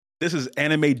This is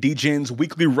Anime Degen's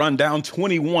Weekly Rundown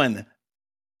 21.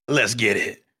 Let's get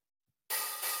it.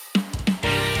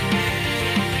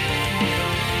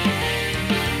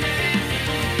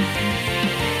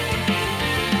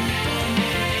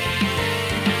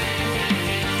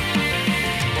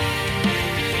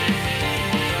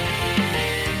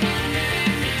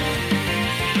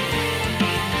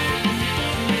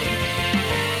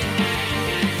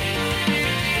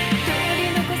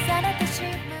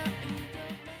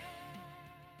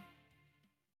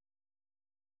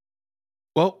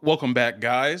 Well, welcome back,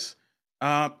 guys.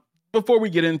 Before we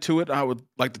get into it, I would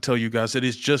like to tell you guys it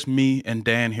is just me and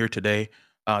Dan here today.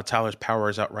 Tyler's power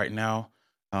is out right now.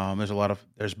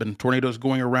 There's been tornadoes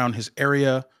going around his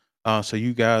area. So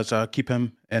you guys keep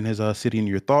him and his city in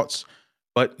your thoughts.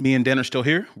 But me and Dan are still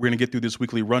here. We're going to get through this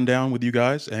weekly rundown with you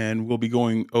guys, and we'll be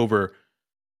going over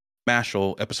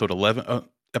Mashle episode 11,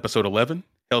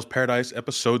 Hell's Paradise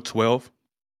episode 12,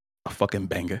 a fucking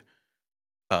banger.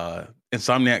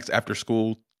 Insomniacs After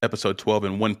School episode 12,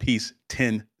 and One Piece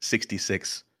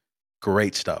 1066.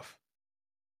 Great stuff.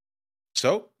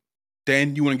 So,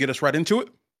 Dan, you want to get us right into it?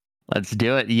 Let's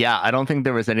do it. Yeah, I don't think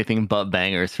there was anything but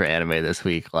bangers for anime this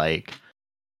week. Like,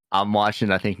 I'm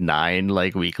watching, I think, 9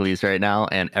 weeklies right now,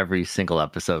 and every single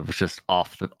episode was just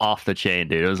off the chain,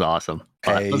 dude. It was awesome.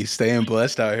 Hey, staying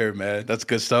blessed out here, man. That's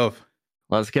good stuff.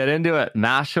 Let's get into it.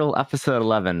 Mashle episode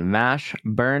 11, Mash,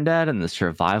 Burn Dead, and the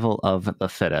Survival of the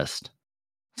Fittest.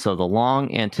 So the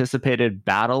long anticipated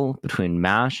battle between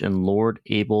Mash and Lord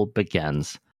Abel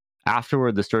begins.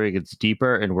 Afterward, the story gets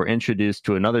deeper, and we're introduced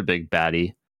to another big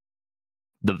baddie,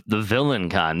 the villain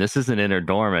con. This isn't Inner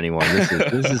Dorm anymore.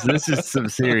 This is some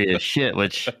serious shit,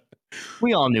 which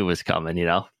we all knew was coming, you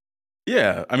know?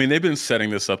 Yeah, I mean, they've been setting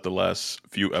this up the last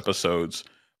few episodes,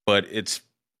 but it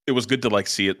was good to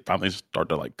see it finally start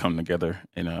to come together,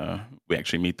 and we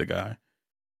actually meet the guy.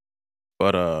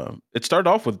 But it started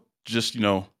off with just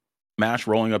Mash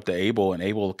rolling up to Abel, and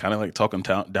Abel kind of talking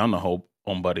down the whole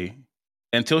buddy,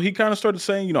 until he kind of started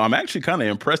saying, I'm actually kind of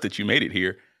impressed that you made it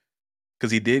here,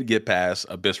 because he did get past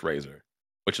Abyss Razor,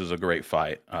 which was a great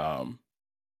fight.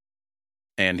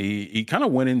 And he kind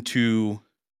of went into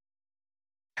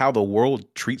how the world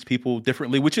treats people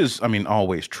differently, which is, I mean,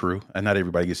 always true, and not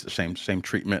everybody gets the same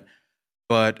treatment.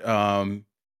 But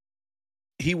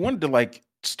he wanted to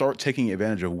start taking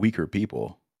advantage of weaker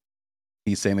people.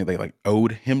 He's saying that they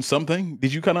owed him something.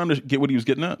 Did you kind of get what he was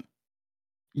getting at?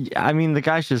 Yeah, I mean, the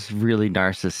guy's just really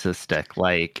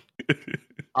narcissistic,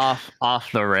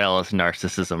 off the rails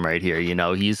narcissism right here.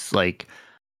 He's like,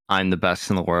 I'm the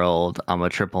best in the world. I'm a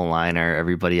triple liner.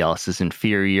 Everybody else is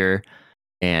inferior.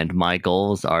 And my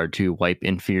goals are to wipe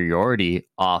inferiority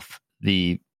off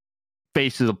the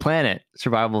face of the planet.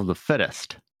 Survival of the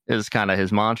fittest is kind of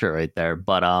his mantra right there.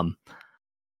 But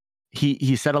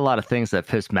he said a lot of things that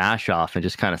pissed Mash off and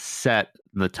just kind of set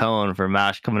the tone for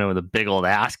Mash coming in with a big old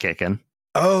ass kicking.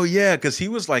 Oh yeah, because he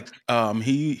was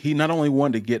he not only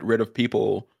wanted to get rid of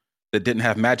people that didn't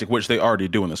have magic, which they already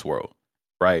do in this world,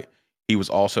 right? He was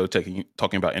also talking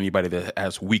about anybody that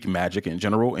has weak magic in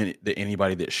general, and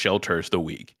anybody that shelters the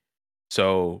weak.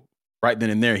 So right then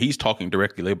and there, he's talking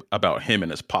directly about him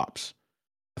and his pops.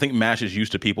 I think Mash is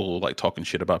used to people talking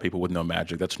shit about people with no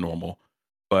magic. That's normal.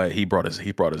 But he brought his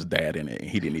dad in it.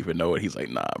 He didn't even know it. He's like,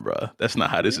 nah, bro, that's not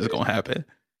how this is gonna happen.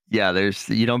 Yeah,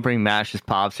 you don't bring Mash's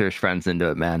pops or his friends into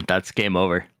it, man. That's game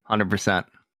over, 100%.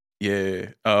 Yeah.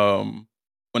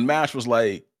 When Mash was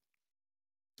like,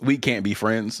 we can't be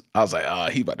friends, I was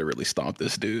like, he about to really stomp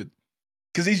this dude.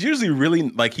 Because he's usually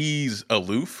really, he's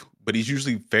aloof, but he's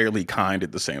usually fairly kind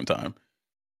at the same time.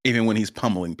 Even when he's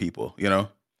pummeling people,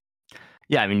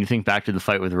 Yeah, I mean, you think back to the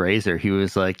fight with Razor. He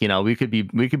was like, we could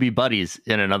be buddies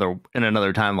in another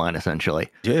timeline, essentially.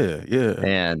 Yeah, yeah.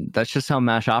 And that's just how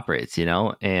Mash operates,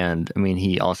 And I mean,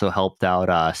 he also helped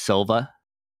out Silva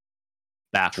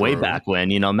way back when.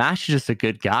 Mash is just a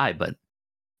good guy, but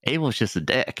Abel's just a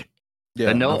dick.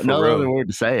 Yeah, no other word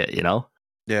to say it,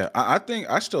 Yeah,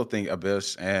 I still think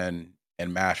Abyss and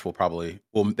Mash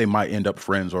they might end up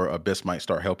friends, or Abyss might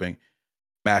start helping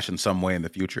Mash in some way in the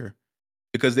future.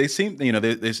 Because they seem,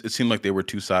 it seemed like they were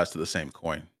two sides to the same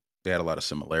coin. They had a lot of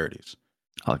similarities.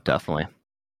 Oh, definitely.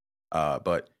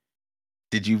 But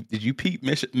did you peep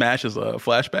Mash's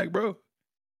flashback, bro?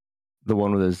 The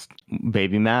one with his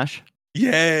baby Mash?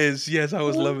 Yes, I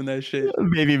was loving that shit.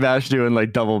 Baby Mash doing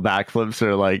double backflips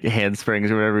or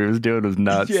handsprings or whatever he was doing was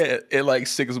nuts. Yeah, at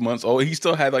 6 months old, he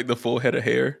still had the full head of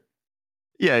hair.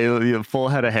 Yeah, he had full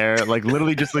head of hair.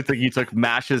 Literally just looked like you took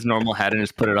Mash's normal head and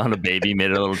just put it on a baby,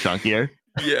 made it a little chunkier.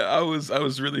 Yeah, I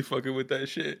was really fucking with that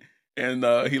shit. And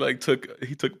he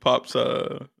took Pop's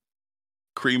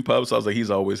cream puffs. I was like, he's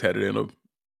always had it in him.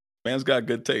 Man's got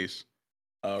good taste.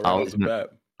 Right off Always the been, bat.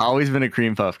 always been a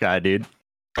cream puff guy, dude.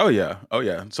 Oh yeah.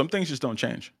 Some things just don't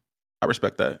change. I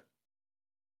respect that.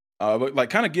 But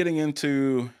like kind of getting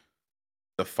into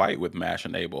the fight with Mash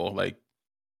and Abel, like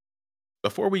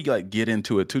before we like get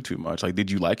into it too much, like did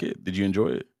you like it? Did you enjoy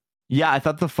it? Yeah, I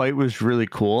thought the fight was really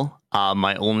cool.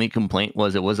 My only complaint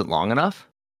was it wasn't long enough.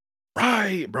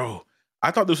 Right, bro. I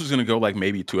thought this was gonna go like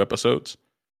maybe 2 episodes.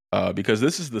 Because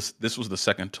this was the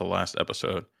second to last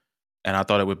episode, and I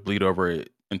thought it would bleed over it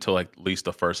until like at least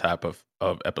the first half of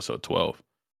episode 12.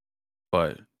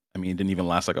 But I mean, it didn't even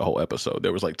last like a whole episode.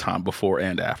 There was like time before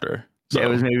and after. So Yeah, it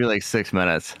was maybe like 6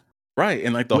 minutes. right,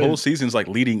 and like the whole season's like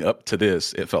leading up to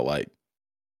this. It felt like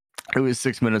It was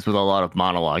 6 minutes with a lot of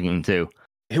monologuing too.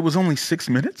 it was only 6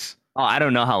 minutes. Oh, I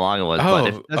don't know how long it was, but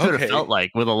that's what it felt like,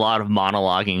 with a lot of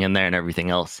monologuing in there and everything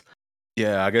else.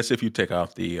 Yeah, I guess if you take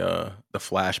out the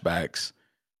flashbacks,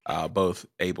 both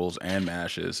Abel's and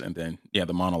Mash's, and then the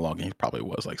monologuing probably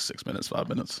was like 6 minutes, 5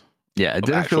 minutes. Yeah, it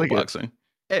didn't feel like boxing.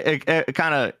 It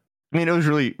kind of. I mean, it was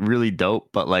really, really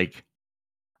dope, but like,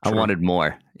 I wanted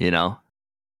more.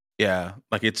 Yeah,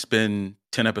 like it's been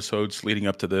 10 episodes leading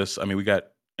up to this. I mean, we got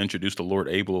introduced to Lord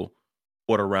Abel,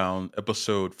 around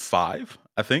episode 5,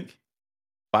 I think,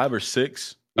 5 or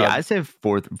 6. Yeah, I'd say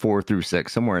 4 through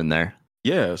 6, somewhere in there.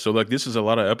 Yeah, so like this is a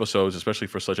lot of episodes, especially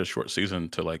for such a short season,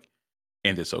 to like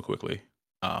end it so quickly.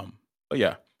 But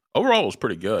yeah, overall it was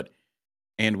pretty good.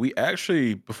 And we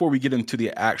actually, before we get into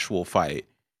the actual fight,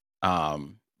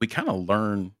 we kind of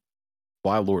learn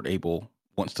why Lord Abel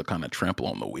wants to kind of trample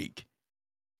on the weak.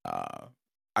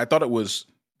 I thought it was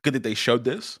good that they showed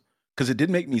this because it did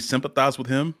make me sympathize with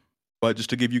him. But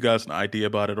just to give you guys an idea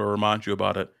about it or remind you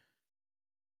about it,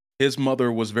 his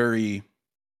mother was very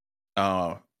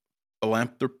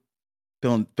philanthropic.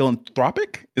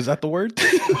 Is that the word?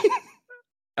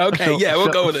 Okay, yeah, we'll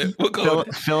go with it. We'll go with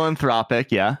it.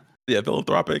 Philanthropic, yeah. Yeah,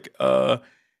 philanthropic.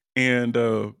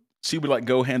 And she would like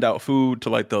go hand out food to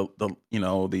like the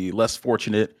the less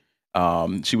fortunate.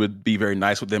 She would be very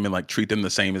nice with them and like treat them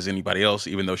the same as anybody else,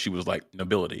 even though she was like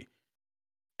nobility.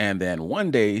 And then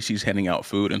one day she's handing out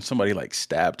food and somebody like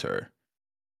stabbed her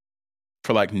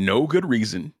for like no good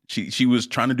reason. She was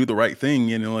trying to do the right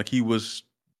thing, and like he was,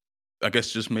 I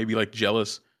guess, just maybe like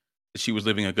jealous that she was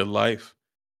living a good life.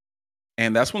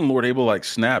 And that's when Lord Abel like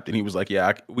snapped, and he was like,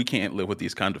 "Yeah, we can't live with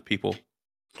these kind of people.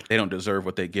 They don't deserve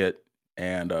what they get."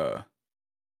 And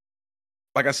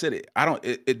like I said,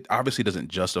 it obviously doesn't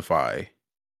justify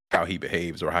how he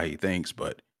behaves or how he thinks,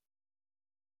 but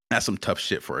that's some tough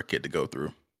shit for a kid to go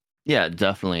through. Yeah,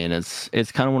 definitely. And it's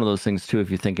kind of one of those things too, if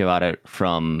you think about it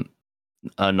from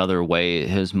another way.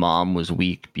 His mom was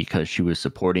weak because she was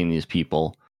supporting these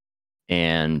people,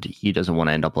 and he doesn't want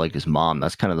to end up like his mom.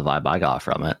 That's kind of the vibe I got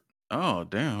from it. Oh,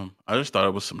 damn. I just thought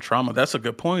it was some trauma. That's a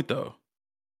good point, though.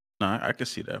 No, I can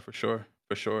see that for sure.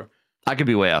 For sure. I could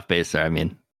be way off base there. I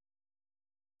mean,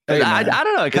 hey, I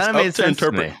don't know. It kind of made sense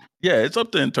to me. Yeah, it's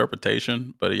up to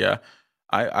interpretation. But yeah,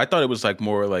 I thought it was like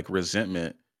more like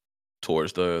resentment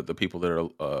towards the people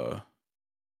that are,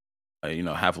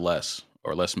 have less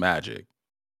or less magic.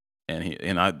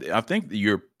 And I think that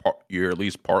you're at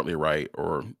least partly right,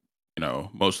 or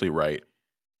mostly right,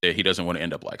 that he doesn't want to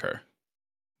end up like her.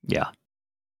 Yeah.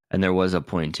 And there was a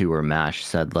point too where Mash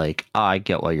said like, oh, I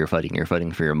get why you're fighting. You're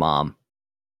fighting for your mom.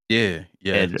 Yeah.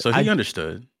 And so he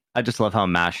understood. I just love how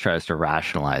Mash tries to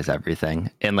rationalize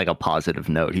everything in like a positive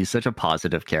note. He's such a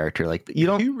positive character. Like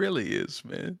he really is,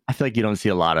 man. I feel like you don't see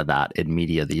a lot of that in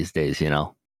media these days,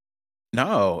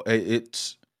 No,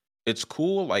 it's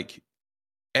cool. Like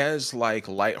as like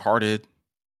lighthearted,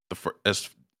 as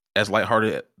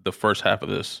lighthearted the first half of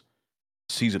this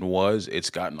season was,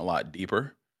 it's gotten a lot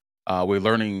deeper. We're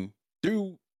learning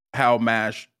through how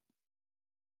Mash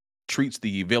treats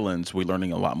the villains. We're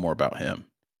learning a lot more about him.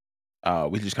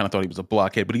 We just kind of thought he was a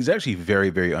blockhead, but he's actually very,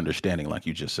 very understanding, like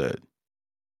you just said.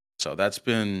 So that's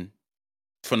been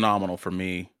phenomenal for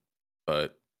me.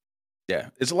 But yeah,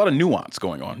 it's a lot of nuance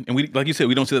going on, and we, like you said,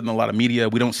 we don't see that in a lot of media.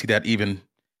 We don't see that even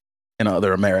in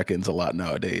other Americans a lot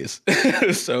nowadays.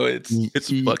 So it's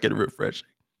fucking refreshing.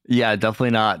 Yeah,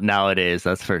 definitely not nowadays.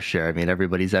 That's for sure. I mean,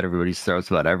 everybody's at everybody's throats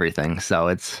about everything, so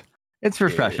it's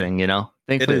refreshing,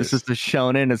 Thankfully, this is the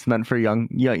shonen. It's meant for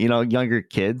younger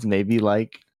kids. Maybe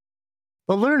like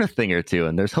they'll learn a thing or two,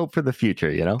 and there's hope for the future.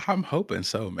 I'm hoping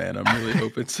so, man. I'm really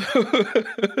hoping so.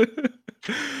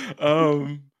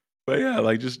 But yeah,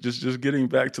 like just getting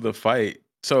back to the fight.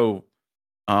 So,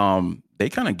 they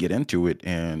kind of get into it,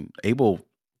 and Abel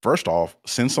first off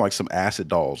sends like some acid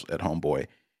dolls at Homeboy.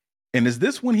 And is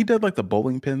this when he did like the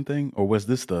bowling pin thing, or was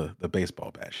this the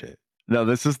baseball bat shit? No,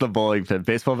 this is the bowling pin.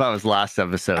 Baseball bat was last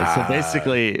episode. So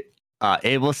basically,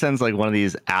 Abel sends like one of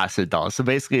these acid dolls. So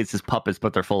basically, it's his puppets,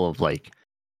 but they're full of like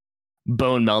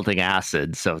bone melting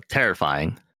acid. So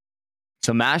terrifying.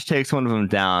 So Mash takes one of them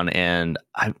down, and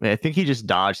I think he just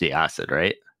dodged the acid,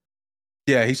 right?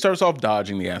 Yeah, he starts off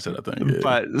dodging the acid, I think. Yeah.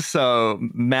 But so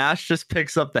Mash just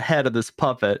picks up the head of this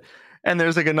puppet, and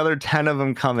there's like another 10 of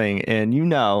them coming. And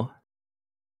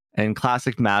in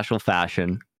classic Mashal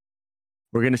fashion,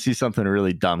 we're going to see something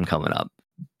really dumb coming up.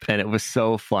 And it was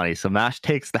so funny. So Mash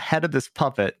takes the head of this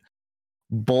puppet,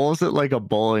 bowls it like a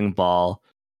bowling ball,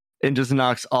 and just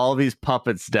knocks all these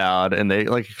puppets down, and they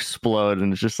like explode.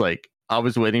 And it's just like, I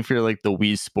was waiting for like the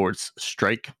Wii Sports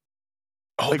strike.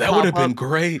 Oh, like, that would have been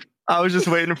great. I was just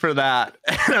waiting for that.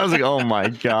 And I was like, oh my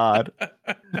God.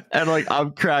 And like,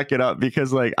 I'm cracking up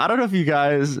because like, I don't know if you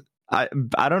guys, I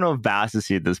don't know if Bass has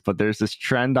seen this, but there's this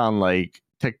trend on like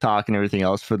TikTok and everything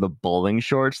else for the bowling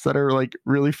shorts that are like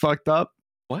really fucked up.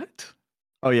 What?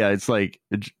 Oh yeah. It's like,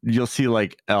 you'll see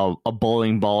like a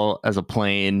bowling ball as a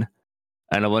plane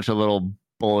and a bunch of little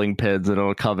bowling pins, and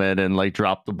it'll come in and like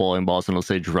drop the bowling balls, and it'll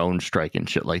say drone strike and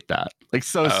shit like that. Like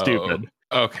so stupid.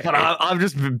 Okay. But I'm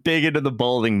just big into the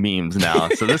bowling memes now,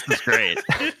 so this is great.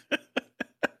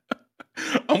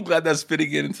 I'm glad that's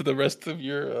fitting into the rest of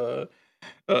your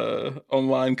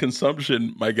online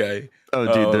consumption, my guy.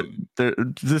 Oh, dude,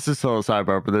 this is so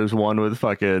sidebar, but there's one with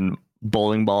fucking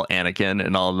bowling ball Anakin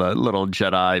and all the little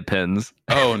Jedi pins.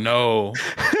 Oh no,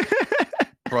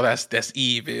 bro, that's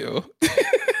evil.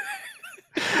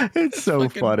 It's so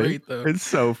funny. Great, it's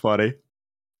so funny.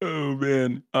 Oh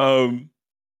man.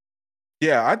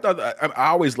 Yeah, I thought I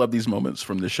always love these moments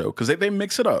from this show because they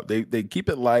mix it up. They keep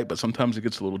it light, but sometimes it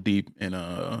gets a little deep and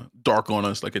dark on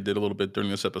us, like it did a little bit during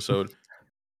this episode.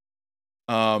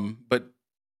 But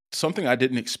something I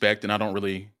didn't expect and I don't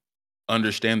really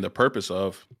understand the purpose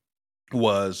of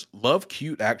was Love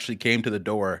Cute actually came to the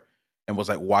door and was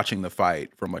like watching the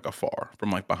fight from like afar,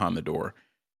 from like behind the door.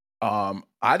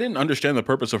 I didn't understand the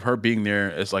purpose of her being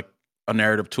there as like a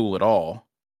narrative tool at all,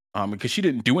 because she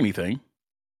didn't do anything.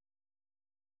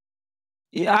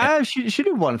 Yeah, she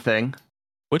did one thing.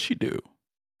 What'd she do?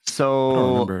 So I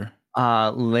don't remember.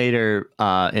 Later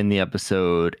in the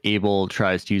episode, Abel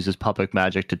tries to use his puppet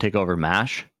magic to take over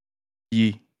Mash.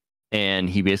 Yeah. And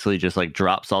he basically just like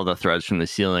drops all the threads from the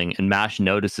ceiling, and Mash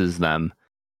notices them,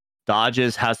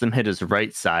 dodges, has them hit his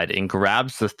right side, and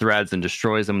grabs the threads and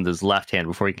destroys them with his left hand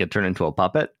before he can turn into a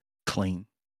puppet. Clean.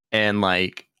 And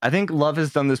like, I think Love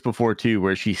has done this before too,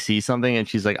 where she sees something and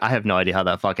she's like, I have no idea how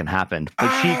that fucking happened. But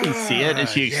she can see it and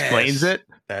she explains it.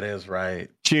 That is right.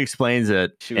 She explains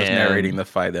it. She was narrating the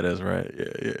fight. That is right.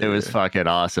 Yeah. It was fucking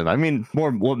awesome. I mean,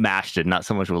 more what Mash did, not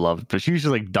so much what Love, but she was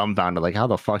just like dumbfounded. Like, how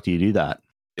the fuck do you do that?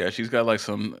 Yeah, she's got like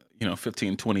some,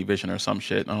 15-20 vision or some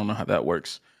shit. I don't know how that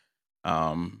works.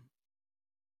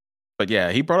 But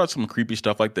yeah, he brought out some creepy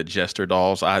stuff like the jester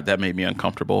dolls. That made me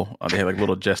uncomfortable. They had like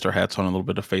little jester hats on, a little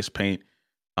bit of face paint.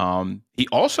 He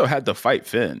also had to fight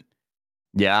Finn.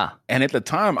 Yeah. And at the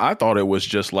time, I thought it was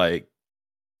just like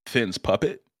Finn's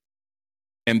puppet.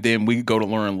 And then we go to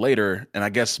learn later, and I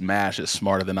guess Mash is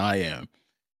smarter than I am.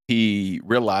 He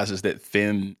realizes that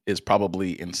Finn is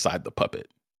probably inside the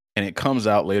puppet. And it comes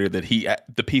out later that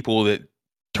the people that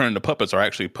turn the puppets are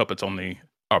actually puppets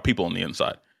are people on the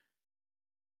inside.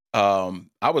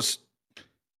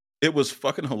 It was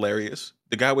fucking hilarious.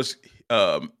 The guy was,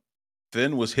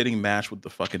 Finn was hitting Mash with the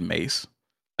fucking mace,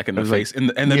 like in the face, and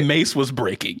the mace was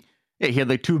breaking. Yeah, he had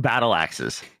like 2 battle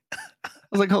axes. I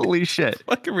was like, holy shit.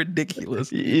 Fucking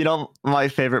ridiculous. You know, my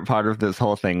favorite part of this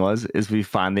whole thing is we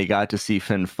finally got to see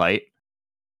Finn fight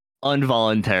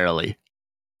involuntarily.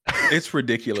 It's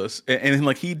ridiculous. And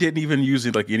like, he didn't even use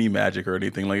like any magic or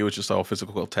anything. Like, it was just all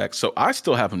physical attack. So I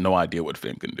still have no idea what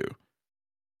Finn can do.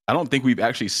 I don't think we've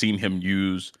actually seen him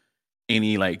use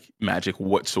any like magic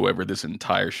whatsoever this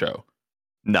entire show.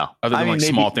 No. Other than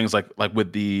small things like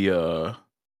with the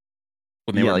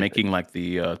when they were making like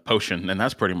the potion, and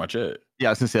that's pretty much it. Yeah,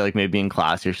 I was gonna say like maybe in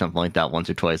class or something like that once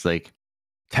or twice, like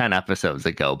 10 episodes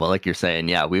ago. But like you're saying,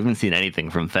 yeah, we haven't seen anything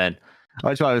from Finn.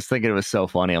 That's why I was thinking it was so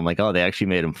funny. I'm like, oh, they actually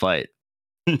made him fight,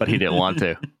 but he didn't want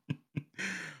to.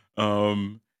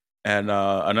 And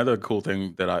another cool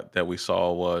thing that we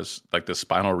saw was like the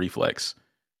spinal reflex.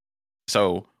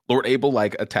 So Lord Abel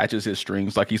like attaches his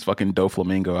strings like he's fucking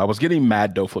Doflamingo. I was getting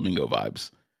mad Doflamingo vibes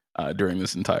during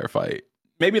this entire fight.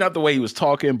 Maybe not the way he was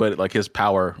talking, but like his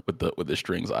power with the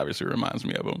strings obviously reminds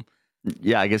me of him.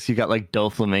 Yeah, I guess you got like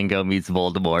Doflamingo meets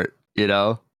Voldemort, you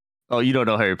know? Oh, you don't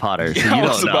know Harry Potter. Yeah, so you I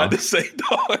was about to say,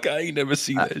 dog, I ain't never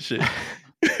seen that shit.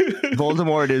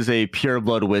 Voldemort is a pure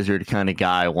blood wizard kind of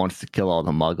guy. Wants to kill all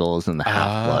the Muggles and the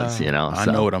half bloods. I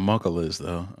know what a muggle is,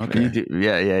 though. Okay.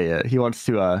 Yeah. He wants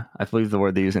to. I believe the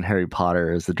word they use in Harry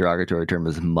Potter as the derogatory term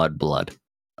is mudblood.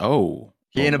 Oh,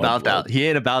 he ain't about that. He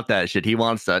ain't about that shit. He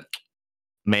wants to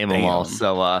maim them all.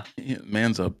 So,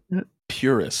 man's a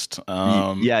purist.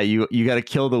 You got to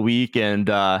kill the weak and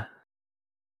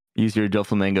use your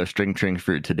Doflamingo string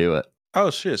fruit to do it. Oh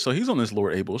shit! So he's on this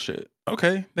Lord Abel shit.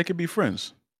 Okay, they could be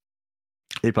friends.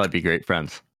 They'd probably be great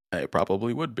friends. It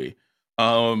probably would be.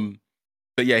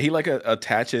 But yeah, he like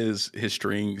attaches his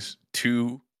strings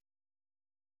to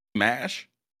Mash,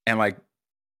 and like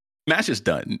Mash is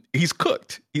done. He's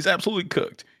cooked. He's absolutely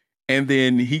cooked. And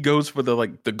then he goes for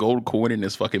the gold coin in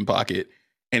his fucking pocket,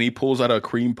 and he pulls out a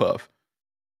cream puff.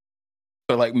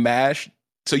 But like Mash,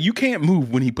 so you can't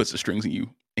move when he puts the strings in you,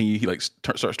 and he like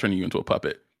starts turning you into a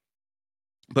puppet.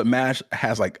 But Mash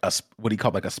has like what he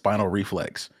called like a spinal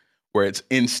reflex, where it's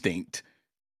instinct.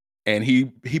 And he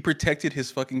protected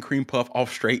his fucking cream puff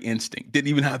off straight instinct. Didn't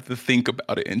even have to think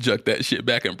about it and chucked that shit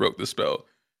back and broke the spell.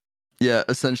 Yeah,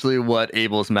 essentially what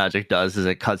Abel's magic does is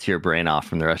it cuts your brain off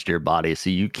from the rest of your body, so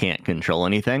you can't control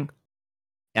anything.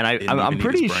 And I'm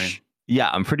pretty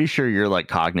I'm pretty sure you're like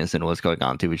cognizant of what's going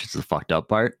on too, which is the fucked up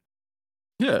part.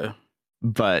 Yeah.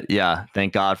 But yeah,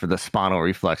 thank God for the spinal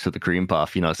reflex of the cream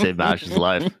puff, saved Mash's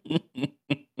life.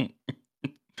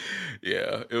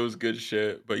 Yeah, it was good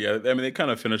shit. But yeah, I mean, they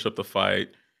kind of finish up the fight.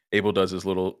 Abel does his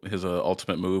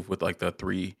ultimate move with like the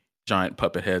 3 giant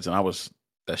puppet heads, and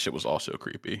that shit was also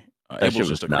creepy. Abel's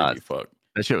just a creepy fuck.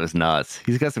 That shit was nuts.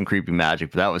 He's got some creepy magic,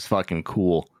 but that was fucking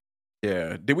cool.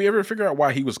 Yeah. Did we ever figure out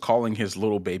why he was calling his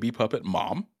little baby puppet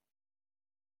Mom?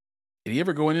 Did he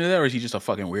ever go into that, or is he just a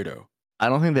fucking weirdo? I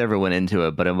don't think they ever went into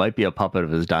it, but it might be a puppet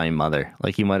of his dying mother.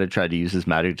 Like he might have tried to use his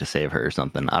magic to save her or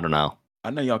something. I don't know. I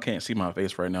know y'all can't see my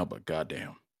face right now, but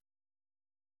goddamn.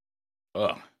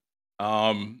 Ugh.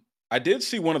 I did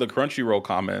see one of the Crunchyroll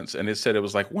comments, and it said it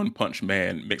was like One Punch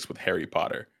Man mixed with Harry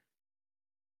Potter.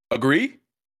 Agree?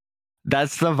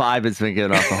 That's the vibe it's been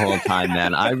giving off the whole time,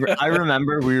 man. I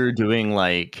remember we were doing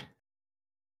like,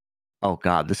 oh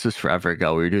god, this was forever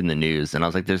ago. We were doing the news, and I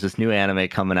was like, "There's this new anime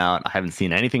coming out. I haven't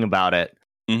seen anything about it,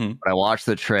 but I watched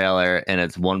the trailer, and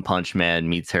it's One Punch Man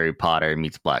meets Harry Potter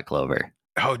meets Black Clover."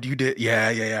 Oh, you did? Yeah.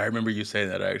 I remember you saying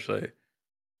that actually.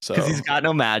 So because he's got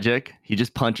no magic, he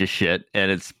just punches shit,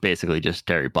 and it's basically just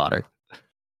Harry Potter.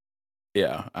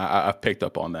 Yeah, I picked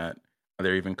up on that.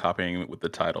 They're even copying it with the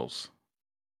titles.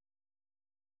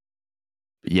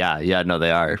 Yeah, no,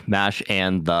 they are. Mash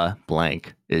and the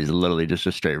blank is literally just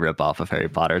a straight rip off of Harry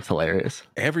Potter. It's hilarious.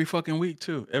 Every fucking week,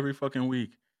 too. Every fucking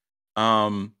week.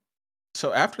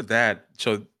 So after that,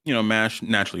 Mash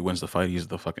naturally wins the fight. He's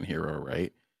the fucking hero,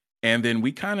 right? And then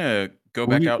we kind of go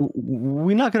back out.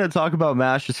 We're not going to talk about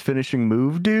Mash's finishing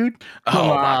move, dude.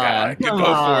 Oh my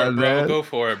god, go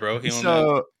for it, bro.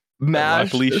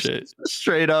 Mash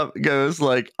straight up goes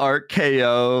like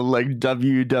RKO, like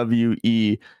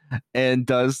WWE, and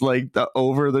does like the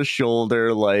over the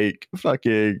shoulder, like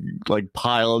fucking like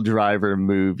pile driver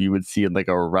move you would see in like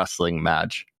a wrestling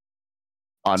match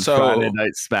on Friday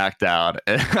Night SmackDown.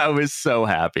 And I was so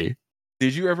happy.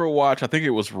 Did you ever watch, I think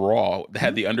it was Raw, that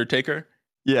had The Undertaker?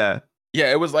 Yeah.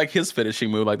 Yeah, it was like his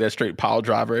finishing move, like that straight pile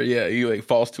driver. Yeah, he like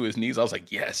falls to his knees. I was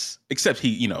like, yes. Except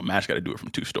Mash got to do it from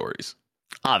 2 stories.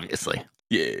 Obviously.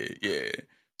 Yeah.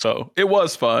 So it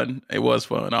was fun. I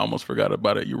almost forgot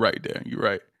about it. You're right, Dan. You're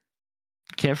right.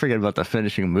 Can't forget about the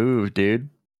finishing move, dude.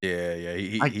 Yeah.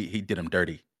 He did him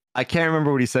dirty. I can't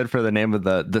remember what he said for the name of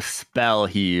the spell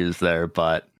he used there,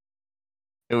 but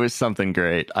it was something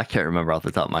great. I can't remember off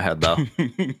the top of my head, though.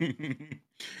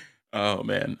 Oh,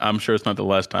 man. I'm sure it's not the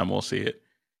last time we'll see it.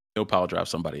 He'll pile drive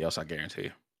somebody else, I guarantee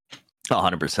you.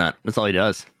 100%. That's all he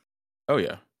does. Oh,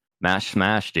 yeah. Mash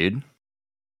smash, dude.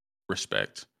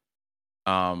 Respect.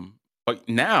 But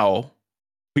now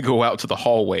we go out to the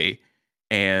hallway,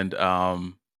 and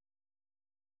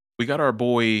we got our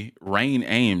boy Rain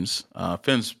Ames,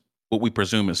 Finn's, what we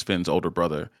presume is Finn's older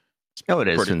brother. Oh, it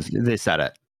is. Finn's, they said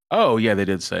it. Oh, yeah, they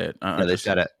did say it. Yeah, they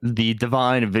said it. The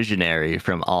divine visionary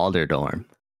from Alderdorm.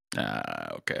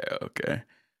 Okay.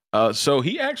 So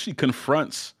he actually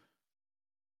confronts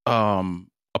a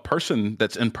person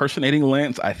that's impersonating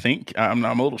Lance, I think. I'm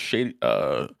a little shady,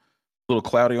 little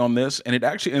cloudy on this, and it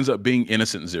actually ends up being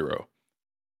Innocent Zero,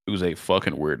 who's a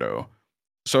fucking weirdo.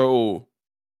 So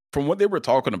from what they were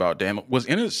talking about, Dan, was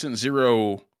Innocent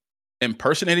Zero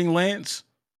impersonating Lance,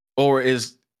 or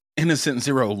is Innocent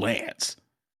Zero Lance?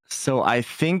 So I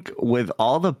think with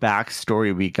all the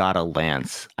backstory we got of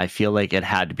Lance, I feel like it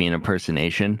had to be an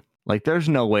impersonation. Like, there's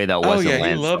no way that Oh wasn't yeah, he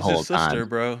Lance the loves whole his time. sister,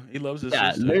 bro. He loves his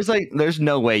Yeah, sister. there's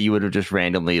no way you would have just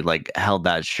randomly like held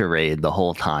that charade the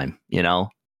whole time, you know?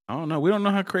 I don't know. We don't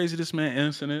know how crazy this man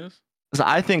Innocent is. So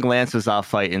I think Lance was off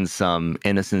fighting some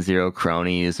Innocent Zero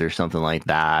cronies or something like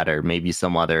that, or maybe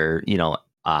some other,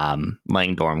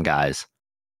 Langdorm guys.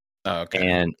 Okay.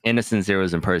 And Innocent Zero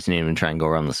was impersonating him and trying to go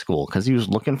around the school because he was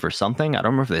looking for something. I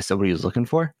don't remember if they said what he was looking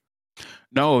for.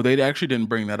 No, they actually didn't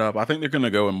bring that up. I think they're gonna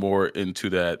go more into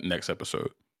that next episode.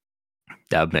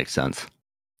 That would make sense.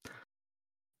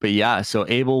 But yeah, so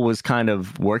Abel was kind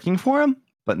of working for him,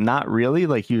 but not really.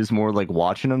 Like he was more like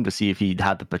watching him to see if he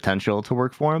had the potential to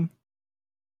work for him.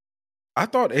 I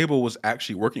thought Abel was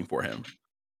actually working for him.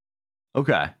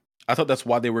 Okay. I thought that's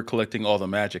why they were collecting all the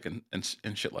magic and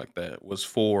shit like that was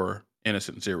for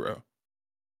Innocent Zero.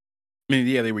 I mean,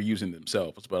 yeah, they were using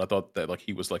themselves, but I thought that like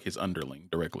he was like his underling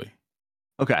directly.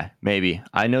 Okay, maybe.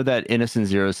 I know that Innocent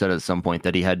Zero said at some point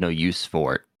that he had no use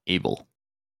for Abel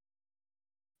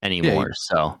anymore.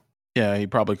 Yeah, he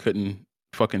probably couldn't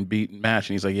fucking beat and match,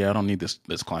 and he's like, yeah, I don't need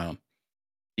this clown,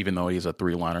 even though he's a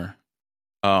 3-liner.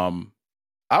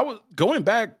 I was going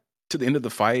back to the end of the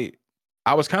fight.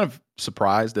 I was kind of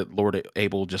surprised that Lord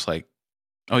Abel just like,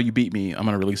 oh, you beat me, I'm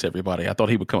gonna release everybody. I thought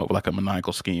he would come up with like a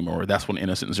maniacal scheme, or that's when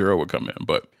Innocent Zero would come in,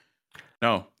 but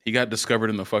no, he got discovered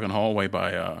in the fucking hallway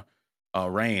by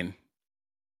Rain,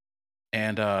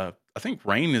 and I think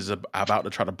Rain is about to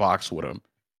try to box with him,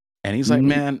 and he's like,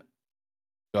 man,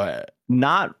 go ahead.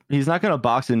 He's not gonna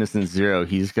box Innocent Zero.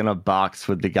 He's gonna box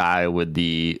with the guy with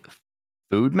the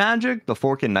food magic, the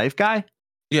fork and knife guy.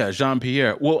 Yeah,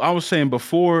 Jean-Pierre. Well, I was saying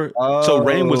before, so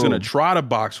Rain was gonna try to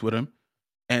box with him,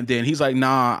 and then he's like,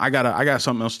 nah, I got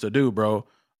something else to do, bro.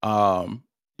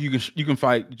 You can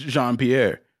fight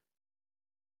Jean-Pierre.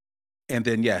 And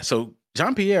then yeah, so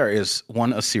Jean-Pierre is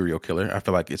a serial killer. I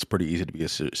feel like it's pretty easy to be a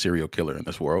serial killer in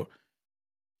this world.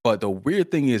 But the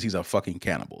weird thing is he's a fucking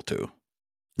cannibal too.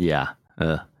 Yeah.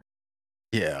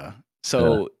 Yeah.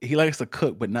 So he likes to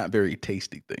cook, but not very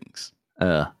tasty things.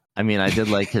 I mean, I did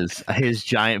like his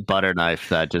giant butter knife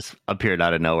that just appeared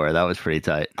out of nowhere. That was pretty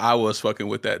tight. I was fucking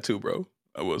with that too, bro.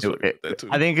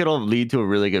 I think it'll lead to a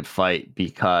really good fight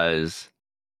because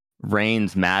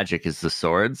Rain's magic is the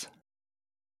swords.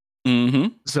 Mm-hmm.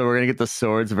 So we're gonna get the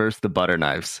swords versus the butter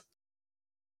knives.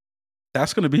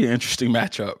 That's gonna be an interesting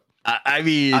matchup. I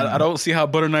mean, I don't see how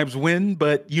butter knives win,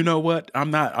 but you know what?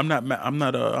 I'm not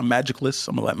a magicless.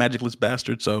 I'm a magicless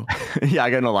bastard. So yeah, I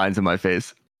got no lines in my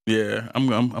face. Yeah,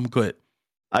 I'm good.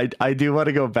 I do want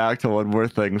to go back to one more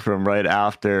thing from right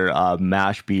after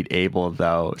Mash beat Abel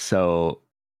though. So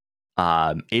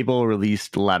Abel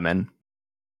released Lemon,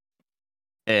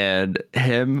 and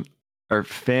him or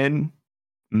Finn,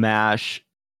 Mash,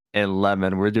 and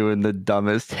Lemon were doing the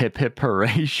dumbest hip hip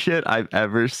hooray shit I've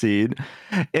ever seen,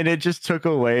 and it just took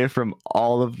away from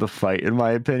all of the fight in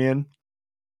my opinion.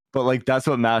 But like that's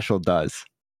what Mashal does.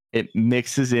 It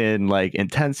mixes in like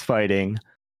intense fighting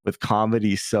with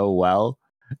comedy so well,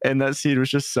 and that scene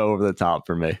was just so over the top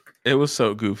for me. It was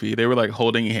so goofy. They were like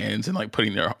holding hands and like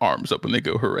putting their arms up when they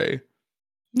go hooray.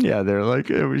 Yeah, they're like,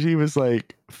 he was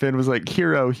like, Finn was like,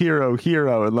 hero, hero,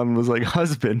 hero, and Lemon was like,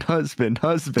 husband, husband,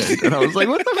 husband, and I was like,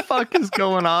 what the fuck is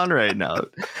going on right now?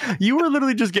 You were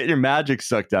literally just getting your magic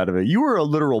sucked out of it. You were a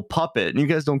literal puppet, and you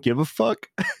guys don't give a fuck.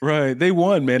 Right, they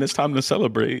won, man. It's time to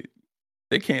celebrate.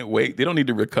 They can't wait. They don't need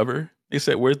to recover. They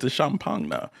said, where's the champagne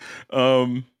now?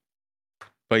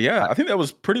 But yeah, I think that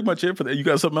was pretty much it for that. You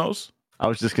got something else? I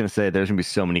was just gonna say there's gonna be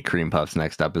so many cream puffs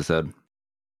next episode.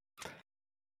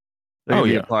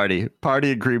 Yeah, party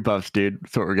and cream puffs, dude.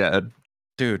 That's what we're getting.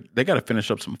 Dude, they got to finish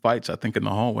up some fights, I think, in the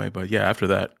hallway. But yeah, after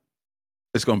that,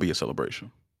 it's gonna be a celebration.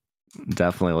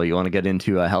 Definitely. Well, you want to get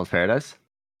into Hell's Paradise?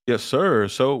 Yes, sir.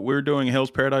 So we're doing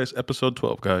Hell's Paradise episode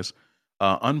 12, guys.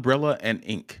 Umbrella and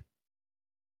Ink.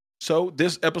 So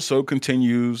this episode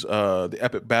continues the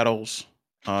epic battles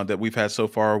that we've had so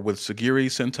far with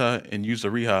Sagiri, Senta, and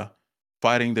Yuzuriha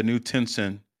fighting the new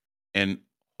Tenzin and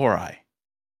Horai.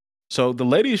 So the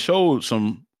ladies showed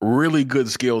some really good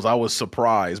skills. I was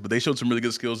surprised, but they showed some really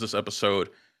good skills this episode.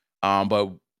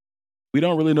 But we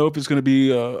don't really know if it's going to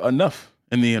be enough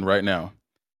in the end right now.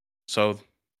 So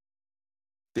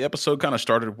the episode kind of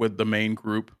started with the main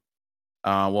group.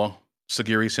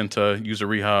 Sagiri, Senta,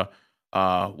 Yuzuriha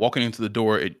walking into the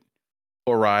door at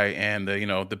Horai and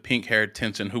the pink-haired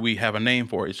Tenzin, who we have a name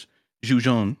for, is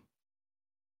Zhuzhong.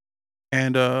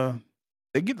 And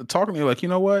they get to talking. They're like, you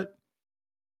know what?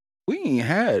 We ain't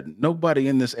had nobody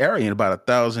in this area in about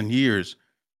 1,000 years.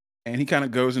 And he kind of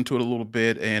goes into it a little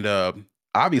bit. And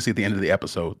obviously at the end of the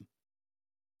episode,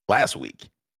 last week,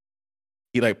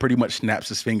 he like pretty much snaps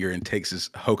his finger and takes his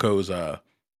Hoko's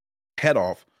head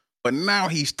off. But now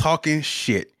he's talking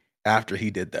shit after he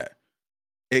did that.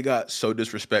 It got so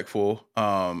disrespectful.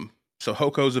 So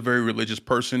Hoko's a very religious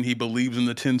person. He believes in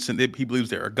the Tencent. He believes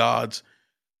there are gods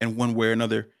in one way or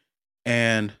another.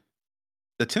 And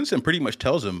the Tencent pretty much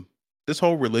tells him this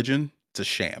whole religion, it's a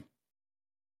sham.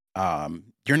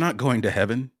 You're not going to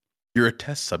heaven. You're a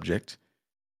test subject.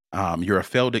 You're a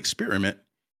failed experiment.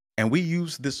 And we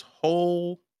use this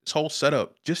whole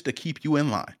setup just to keep you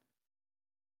in line.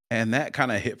 And that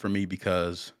kind of hit for me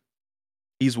because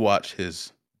he's watched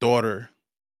his daughter,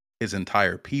 his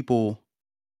entire people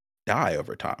die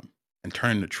over time and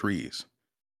turn to trees.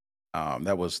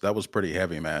 That was pretty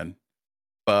heavy, man.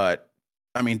 But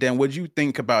I mean, Dan, what'd you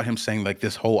think about him saying like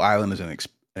this whole island is an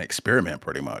experiment,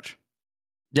 pretty much?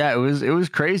 Yeah, it was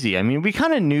crazy. I mean, we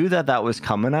kind of knew that was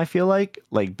coming. I feel like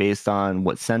based on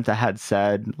what Senta had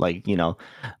said, like, you know,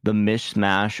 the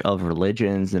mishmash of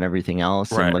religions and everything else,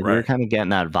 and like we were kind of getting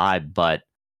that vibe. But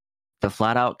to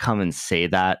flat out come and say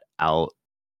that out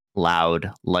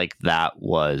loud like that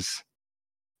was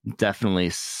definitely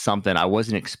something I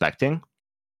wasn't expecting.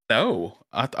 No,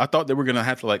 I thought they were gonna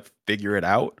have to like figure it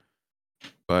out.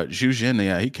 But Zhu Jin,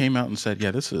 he came out and said,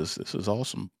 "Yeah, this is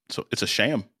awesome." So it's a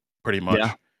sham, pretty much.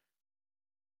 Yeah.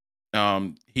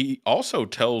 He also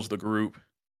tells the group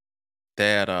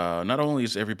that not only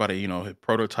is everybody, you know,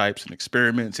 prototypes and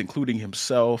experiments, including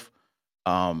himself,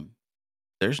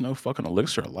 there's no fucking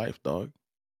elixir of life, dog.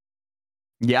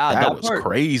 Yeah, that was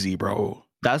crazy, bro.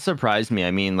 That surprised me.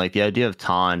 I mean, like the idea of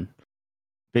Tan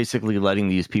basically letting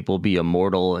these people be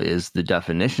immortal is the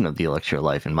definition of the elixir of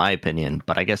life, in my opinion.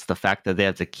 But I guess the fact that they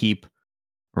have to keep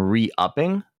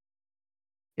re-upping,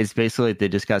 it's basically they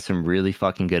just got some really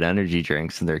fucking good energy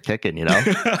drinks and they're kicking, you know?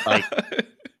 Like,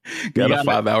 got a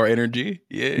 5-hour energy.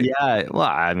 Yeah. Yeah. Well,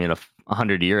 I mean,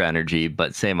 100-year energy,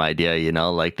 but same idea, you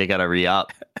know? Like they got to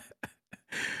re-up.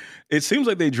 It seems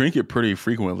like they drink it pretty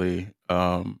frequently.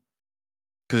 Because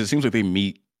it seems like they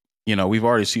meet. You know, we've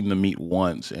already seen them meet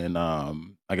once, and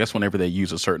I guess whenever they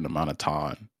use a certain amount of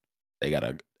time, they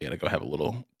gotta go have a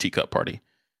little teacup party.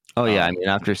 Oh yeah, I mean,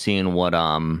 after seeing what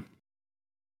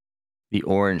the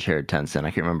orange-haired Tencent, I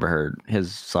can't remember her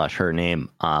name.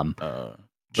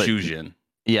 Zhu Jin.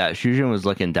 Yeah, Zhu Jin was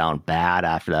looking down bad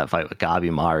after that fight with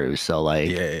Gabimaru. So like,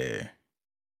 yeah,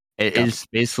 it's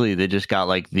basically they just got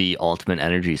like the ultimate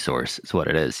energy source. Is what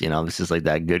it is. You know, this is like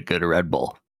that good Red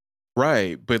Bull.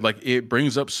 Right, but like it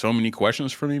brings up so many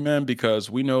questions for me, man, because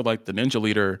we know like the ninja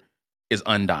leader is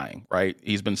undying, right?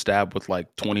 He's been stabbed with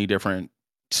like 20 different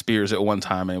spears at one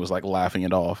time and it was like laughing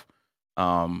it off.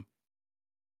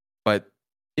 But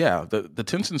yeah, the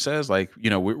Tencent says like, you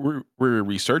know, we're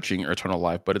researching eternal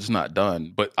life, but it's not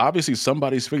done. But obviously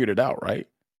somebody's figured it out, right?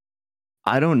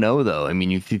 I don't know though. I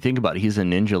mean, if you think about it, he's a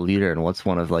ninja leader, and what's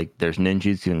one of like there's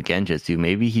ninjutsu and genjutsu.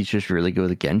 Maybe he's just really good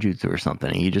with genjutsu or something.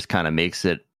 And he just kind of makes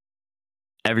it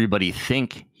everybody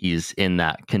think he's in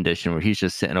that condition where he's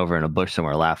just sitting over in a bush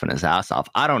somewhere laughing his ass off.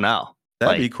 I don't know.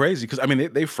 That'd be crazy because I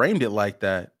mean they framed it like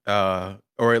that,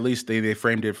 or at least they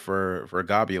framed it for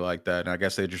Gabi like that. And I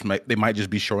guess they might just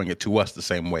be showing it to us the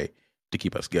same way to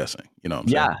keep us guessing. You know what I'm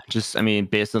saying? Yeah, just I mean,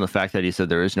 based on the fact that he said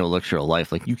there is no elixir of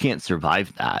life, like you can't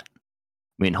survive that.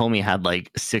 I mean, homie had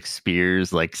like 6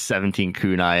 spears, like 17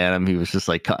 kunai at him. He was just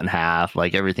like cut in half,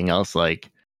 like everything else. Like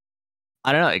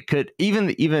I don't know. It could even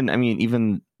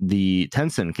the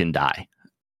Tencent can die.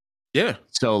 Yeah.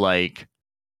 So like,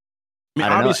 I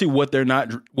mean, obviously what they're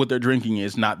drinking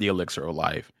is not the elixir of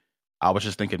life. I was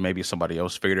just thinking maybe somebody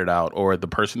else figured it out, or the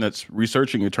person that's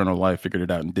researching eternal life figured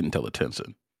it out and didn't tell the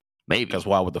Tencent. Maybe, because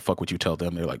why would the fuck would you tell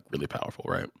them? They're like really powerful,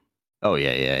 right? Oh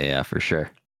yeah, for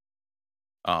sure.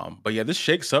 But yeah, this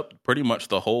shakes up pretty much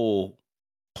the whole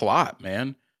plot,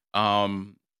 man.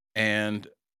 And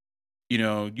you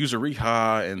know,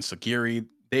 Yuzuriha and Sagiri,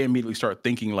 they immediately start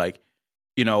thinking like,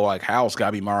 you know, like how's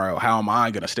Gabimaru? How am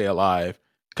I gonna stay alive?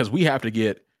 Because we have to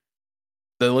get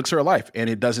the elixir of life, and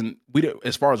it doesn't.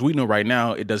 As far as we know right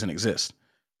now, it doesn't exist.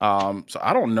 So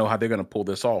I don't know how they're gonna pull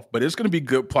this off, but it's gonna be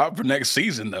good plot for next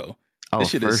season, though.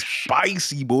 This shit is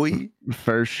spicy, boy.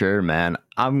 For sure, man.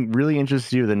 I'm really interested to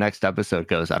see where the next episode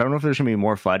goes. I don't know if there's gonna be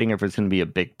more fighting or if it's gonna be a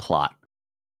big plot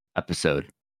episode.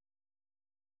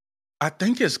 I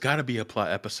think it's got to be a plot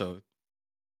episode.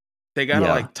 They got to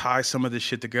like tie some of this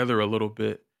shit together a little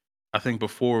bit. I think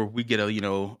before we get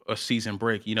a season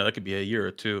break, that could be a year or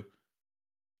two.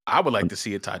 I would like to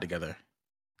see it tied together.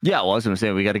 Yeah, well, I was going to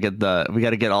say we got to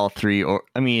get all three, or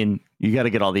I mean, you got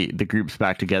to get all the groups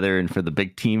back together, and for the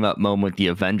big team up moment, the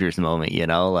Avengers moment,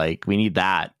 like we need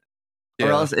that. Yeah.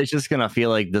 Or else it's just going to feel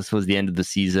like this was the end of the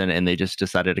season and they just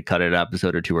decided to cut it an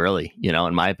episode or two early,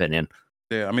 in my opinion.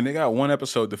 Yeah, I mean, they got one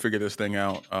episode to figure this thing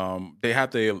out. They have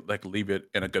to like leave it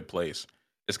in a good place.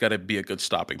 It's got to be a good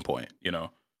stopping point, you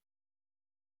know.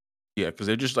 Yeah, because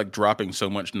they're just like dropping so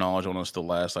much knowledge on us the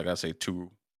last, like I say,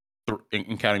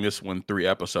 and counting this one, 3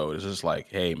 episodes. It's just like,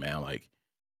 hey, man, like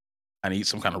I need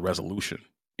some kind of resolution,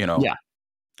 you know. Yeah.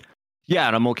 Yeah,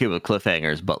 and I'm okay with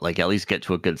cliffhangers, but like at least get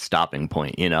to a good stopping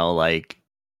point, you know? Like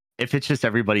if it's just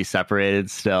everybody separated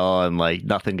still and like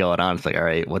nothing going on, it's like, all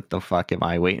right, what the fuck am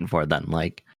I waiting for then?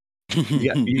 Like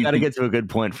you got to get to a good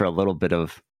point for a little bit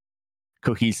of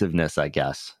cohesiveness, I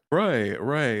guess. Right,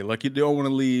 right. Like you don't want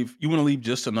to leave. You want to leave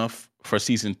just enough for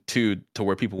season 2 to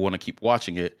where people want to keep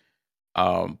watching it.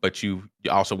 But you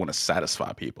also want to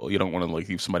satisfy people. You don't want to like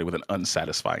leave somebody with an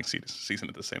unsatisfying season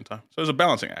at the same time. So it's a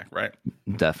balancing act, right?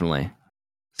 Definitely.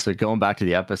 So going back to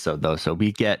the episode though, so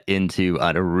we get into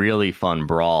a really fun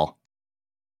brawl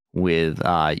with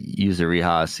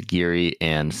Yuzuriha, Sagiri,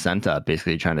 and Senta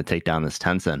basically trying to take down this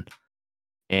Tenzin.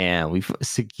 And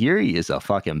Sagiri is a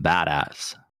fucking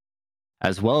badass,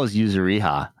 as well as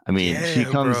Yuzuriha. I mean, she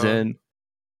comes in.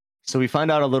 So we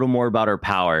find out a little more about her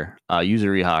power.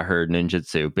 Yuzuriha, her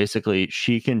ninjutsu. Basically,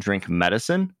 she can drink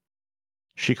medicine.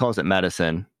 She calls it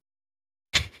medicine.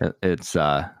 It's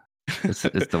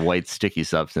the white sticky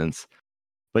substance.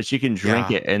 But she can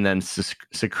drink it and then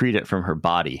secrete it from her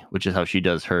body, which is how she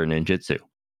does her ninjutsu.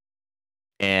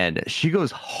 And she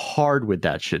goes hard with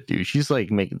that shit, dude. She's like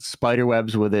making spider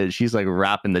webs with it. She's like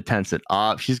wrapping the Tenzin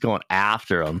up. She's going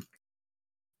after him.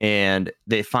 And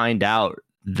they find out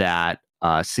that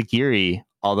Sagiri,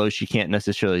 although she can't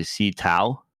necessarily see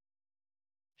Tao,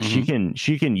 she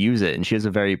can use it, and she has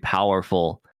a very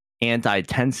powerful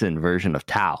anti-Tenzin version of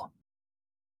Tao.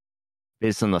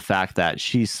 Based on the fact that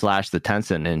she slashed the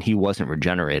Tenzin and he wasn't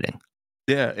regenerating.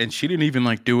 Yeah, and she didn't even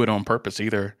like do it on purpose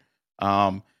either.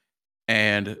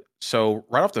 And so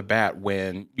right off the bat,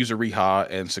 when Yuzuriha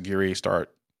and Sagiri start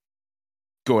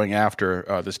going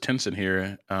after this Tenzin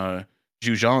here,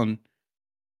 Zhujian,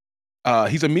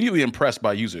 he's immediately impressed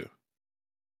by Yuzu.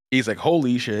 He's like,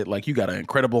 holy shit, like you got an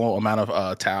incredible amount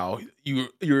of Tao.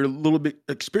 You're a little bit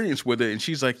experienced with it. And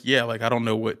she's like, yeah, like I don't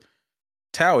know what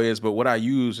Tao is, but what I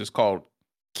use is called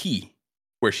Ki,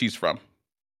 where she's from.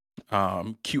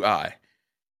 QI.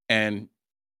 And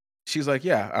she's like,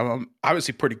 yeah, I'm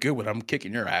obviously pretty good with it. I'm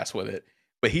kicking your ass with it.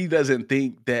 But he doesn't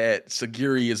think that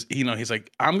Sagiri is, he's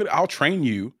like, I'll train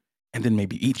you and then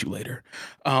maybe eat you later.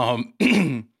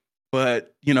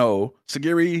 But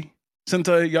Sagiri,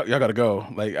 Senta, y'all gotta go.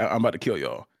 Like I'm about to kill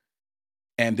y'all.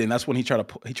 And then that's when he tried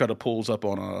to pulls up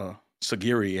on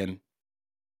Sagiri, and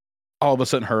all of a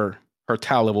sudden her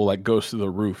Tao level like goes through the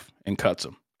roof and cuts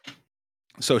him.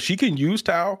 So she can use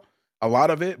Tao, a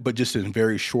lot of it, but just in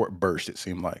very short bursts, it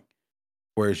seemed like.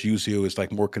 Whereas Yuzu is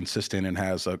like more consistent and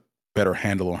has a better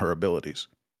handle on her abilities.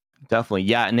 Definitely.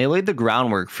 Yeah. And they laid the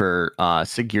groundwork for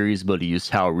Sagiri's ability to use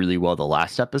Tao really well the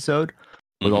last episode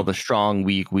with all the strong,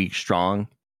 weak, strong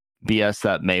BS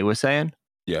that May was saying.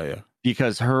 Yeah.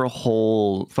 Because her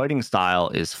whole fighting style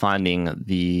is finding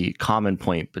the common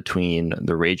point between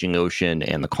the raging ocean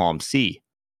and the calm sea,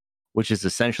 which is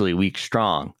essentially weak,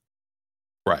 strong.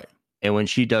 Right. And when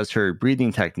she does her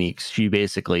breathing techniques, she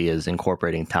basically is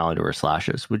incorporating Tao into her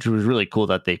slashes, which was really cool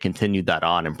that they continued that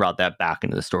on and brought that back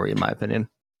into the story, in my opinion.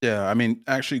 Yeah, I mean,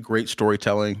 actually great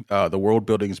storytelling. The world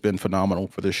building has been phenomenal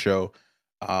for this show.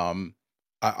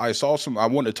 I saw I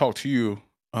wanted to talk to you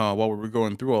while we were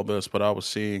going through all this, but I was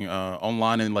seeing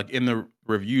online and like in the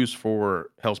reviews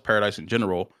for Hell's Paradise in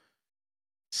general,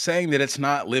 saying that it's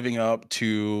not living up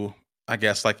to, I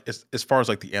guess, like as far as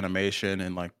like the animation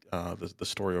and like the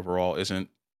story overall isn't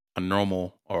a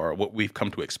normal or what we've come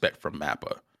to expect from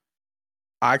Mappa.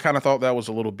 I kind of thought that was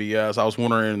a little BS. I was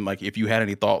wondering like if you had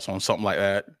any thoughts on something like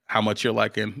that, how much you're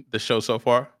liking the show so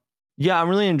far. Yeah, I'm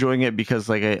really enjoying it because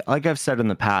like I've said in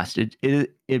the past,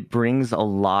 it brings a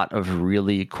lot of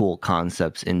really cool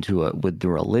concepts into it with the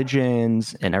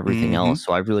religions and everything else.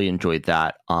 So I really enjoyed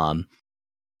that.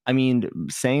 I mean,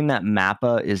 saying that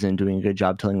Mappa isn't doing a good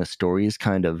job telling a story is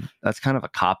kind of a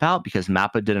cop out because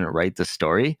Mappa didn't write the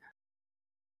story.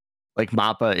 Like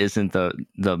Mappa isn't the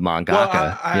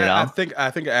mangaka. Well, I think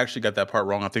I actually got that part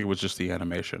wrong. I think it was just the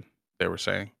animation they were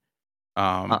saying.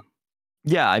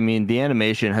 Yeah, I mean the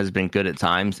animation has been good at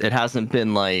times. It hasn't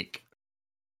been like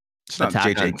it's not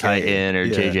Attack on JJK Titan or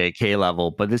JJK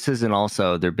level, but this isn't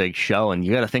also their big show. And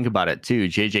you got to think about it too.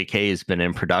 JJK has been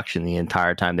in production the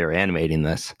entire time they were animating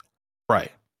this.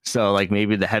 Right. So like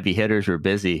maybe the heavy hitters were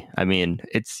busy. I mean,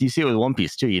 you see it with One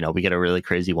Piece too. We get a really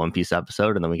crazy One Piece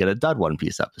episode and then we get a dud One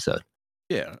Piece episode.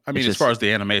 Yeah. I mean, as far as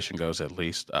the animation goes, at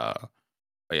least. But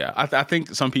yeah, I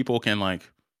think some people can like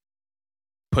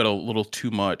put a little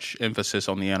too much emphasis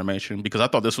on the animation, because I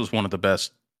thought this was one of the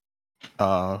best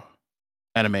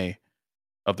anime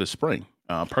of the spring,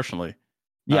 personally.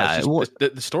 Yeah,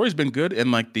 The story's been good,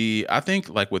 and like I think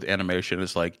like with animation,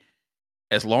 it's like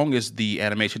as long as the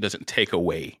animation doesn't take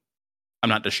away, I'm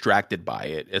not distracted by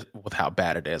it with how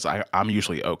bad it is. I'm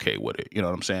usually okay with it. You know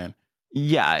what I'm saying?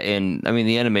 yeah, and I mean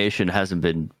the animation hasn't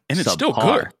been And it's still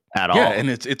subpar good at all. Yeah, and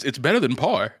it's better than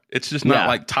par. It's just not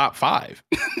like top 5.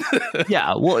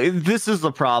 Yeah, well, this is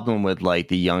the problem with like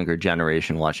the younger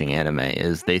generation watching anime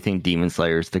is they think Demon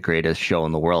Slayer is the greatest show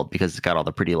in the world because it's got all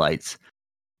the pretty lights.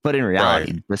 But in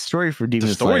reality, the story for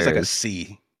Demon Slayer is like a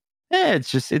C. Yeah, it's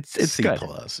just it's C good.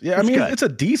 plus. Yeah, I mean it's a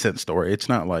decent story. It's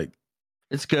not like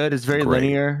it's good. It's very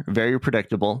linear, very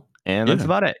predictable, and that's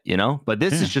about it, you know. But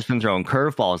this has just been throwing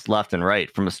curveballs left and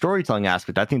right from a storytelling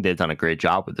aspect. I think they've done a great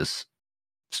job with this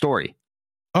story.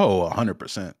 Oh,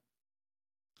 100%.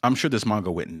 I'm sure this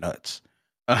manga went nuts.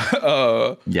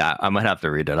 Yeah, I might have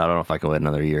to read it. I don't know if I can wait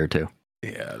another year or two.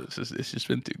 Yeah, it's just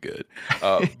been too good.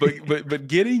 But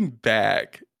getting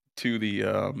back to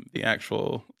the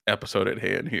actual episode at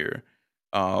hand here,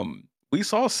 we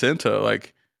saw Senta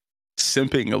like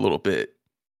simping a little bit.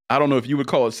 I don't know if you would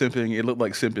call it simping. It looked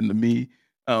like simping to me.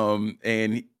 And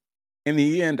in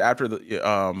the end, after the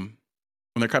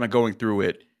when they're kind of going through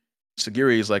it,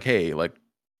 Sagiri is like, "Hey, like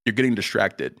you're getting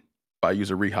distracted by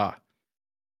Yuzuriha,"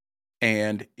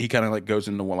 and he kind of like goes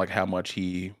into like how much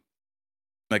he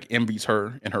like envies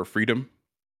her and her freedom.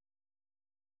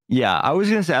 Yeah, I was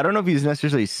gonna say I don't know if he's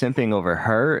necessarily simping over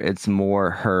her. It's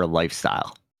more her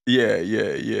lifestyle.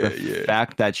 The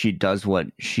fact that she does what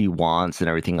she wants and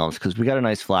everything else, because we got a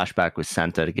nice flashback with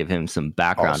Senta to give him some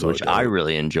background, which I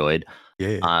really enjoyed.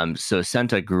 So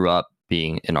Senta grew up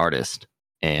being an artist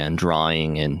and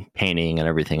drawing and painting and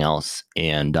everything else,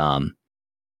 and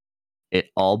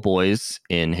all boys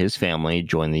in his family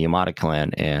joined the Yamada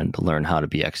clan and learn how to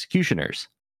be executioners.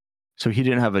 So he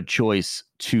didn't have a choice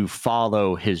to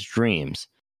follow his dreams.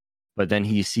 But then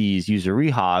he sees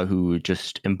Yuzuriha, who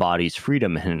just embodies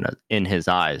freedom in his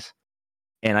eyes.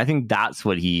 And I think that's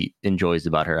what he enjoys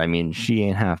about her. I mean, she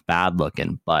ain't half bad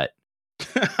looking, but,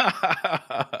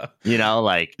 you know,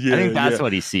 like, I think that's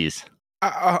what he sees.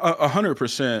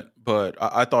 100%. But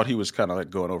I thought he was kind of like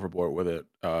going overboard with it.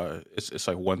 It's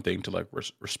like one thing to like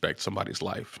respect somebody's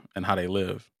life and how they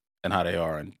live and how they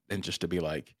are. And just to be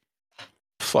like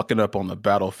fucking up on the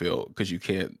battlefield because you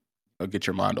can't get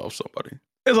your mind off somebody.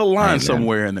 There's a line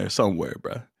somewhere in there, somewhere,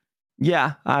 bro.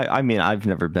 Yeah, I mean, I've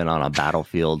never been on a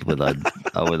battlefield with a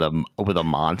with a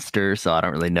monster, so I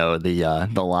don't really know the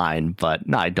line. But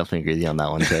no, I definitely agree with you on that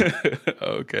one too.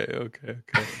 Okay.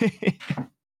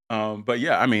 But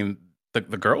yeah, I mean, the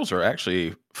girls are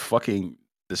actually fucking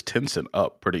this Tenzin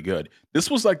up pretty good.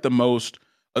 This was like the most,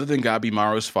 other than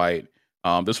Gabimaru's fight,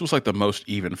 this was like the most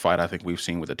even fight I think we've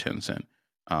seen with a Tenzin.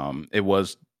 It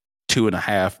was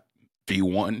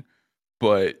 2.5v1.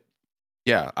 But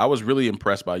yeah, I was really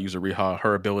impressed by Yuzuriha,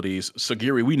 her abilities.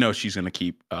 Sagiri, we know she's going to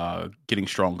keep getting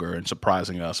stronger and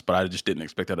surprising us, but I just didn't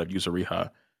expect that of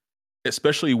Yuzuriha,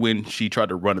 especially when she tried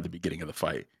to run at the beginning of the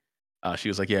fight. She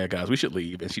was like, "Yeah, guys, we should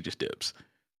leave," and she just dips.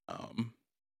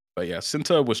 But yeah,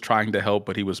 Senta was trying to help,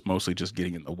 but he was mostly just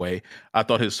getting in the way. I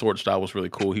thought his sword style was really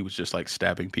cool. He was just like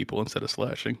stabbing people instead of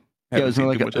slashing. Yeah, it was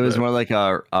more like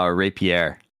a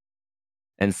rapier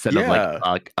instead of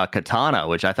like a katana,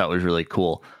 which I thought was really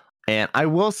cool. And I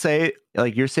will say,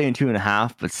 like you're saying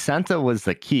 2.5, but Senta was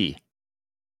the key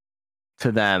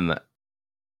to them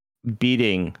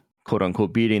beating, quote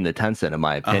unquote, beating the Tenzin, in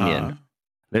my opinion.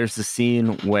 There's the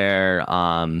scene where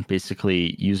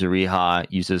basically Yuzuriha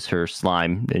uses her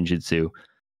slime ninjutsu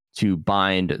to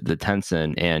bind the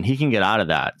Tenzin, and he can get out of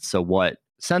that. So what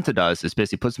Senta does is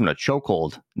basically puts him in a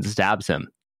chokehold and stabs him.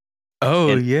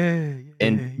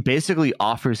 And basically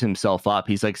offers himself up.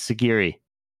 He's like, Sagiri,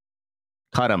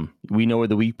 cut him. We know where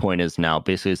the weak point is now.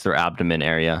 Basically, it's their abdomen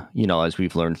area, you know, as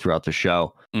we've learned throughout the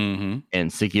show. And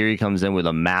Sagiri comes in with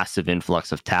a massive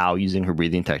influx of Tao using her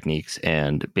breathing techniques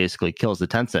and basically kills the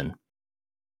Tenzin.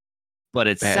 But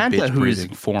it's Senta who's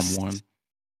Form 1.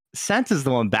 Senta's the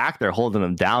one back there holding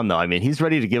him down, though. I mean, he's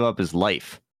ready to give up his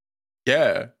life.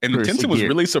 Yeah, and the Tenzin was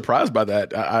really surprised by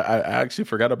that. I actually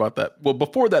forgot about that. Well,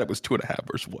 before that, it was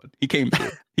 2.5 versus 1. He came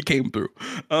through.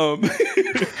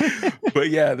 But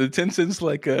yeah, the Tenzin's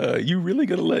like, "You really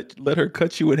gonna let her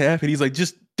cut you in half?" And he's like,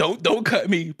 "Just don't cut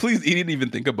me, please." He didn't even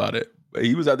think about it. But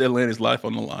he was out there laying his life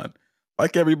on the line,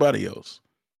 like everybody else.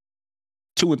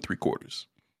 2 3/4.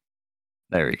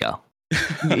 There we go.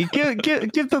 give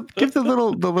the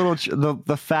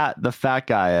fat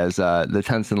guy, as the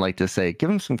Tenzin like to say, give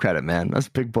him some credit, man. Us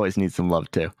big boys need some love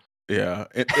too. Yeah,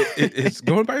 it's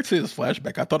going back to his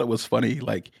flashback. I thought it was funny.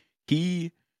 Like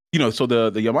he, so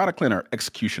the Yamada clan are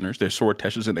executioners. They're sword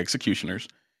testers and executioners,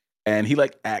 and he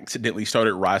like accidentally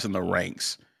started rising the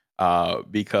ranks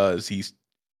because he's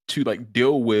to like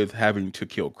deal with having to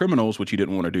kill criminals, which he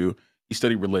didn't want to do. He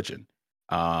studied religion,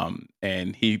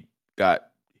 and he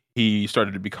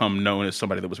started to become known as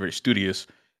somebody that was very studious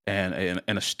and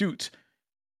astute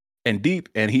and deep,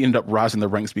 and he ended up rising the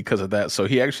ranks because of that. So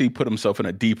he actually put himself in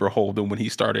a deeper hole than when he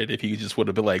started. If he just would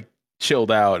have been like chilled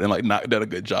out and like not done a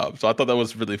good job. So I thought that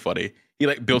was really funny. He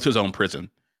like built his own prison.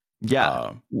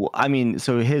 Yeah. Well, I mean,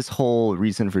 so his whole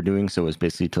reason for doing so is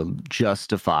basically to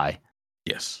justify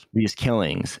Yes. these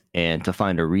killings and to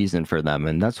find a reason for them.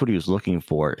 And that's what he was looking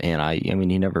for. And I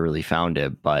mean, he never really found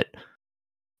it, but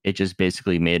it just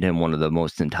basically made him one of the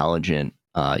most intelligent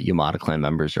Yamada clan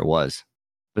members there was.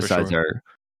 Besides sure.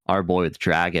 our boy with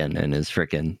Dragon and his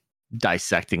freaking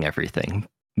dissecting everything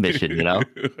mission, you know?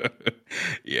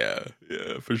 Yeah,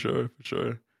 for sure.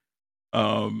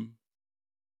 Um,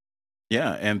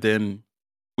 yeah, and then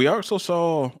we also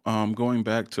saw going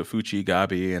back to Fuchi,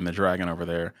 Gabi, and the dragon over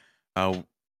there.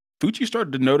 Fuchi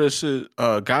started to notice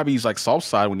Gabi's like soft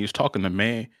side when he was talking to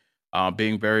Mei,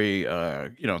 being very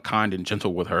kind and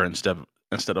gentle with her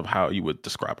instead of how you would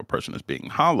describe a person as being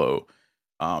hollow.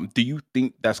 Do you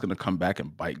think that's going to come back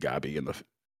and bite Gabi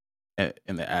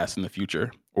in the ass in the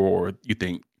future, or you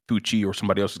think Fuchi or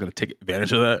somebody else is going to take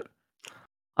advantage of that?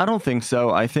 I don't think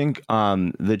so. I think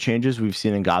the changes we've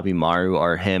seen in Gabimaru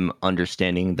are him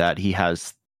understanding that he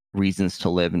has reasons to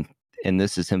live, and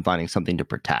this is him finding something to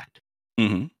protect.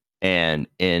 Mm-hmm. And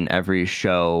in every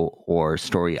show or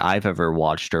story I've ever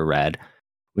watched or read,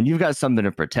 when you've got something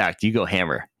to protect, you go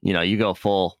hammer. You go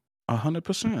full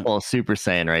 100%. full Super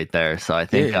Saiyan right there. So I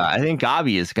think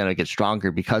Gabi is going to get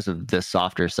stronger because of this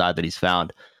softer side that he's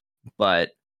found.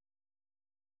 But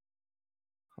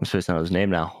I'm supposed to know his name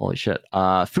now. Holy shit.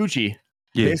 Fuchi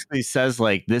basically says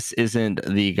like this isn't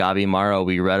the Gabimaru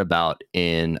we read about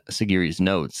in Sagiri's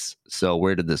notes. So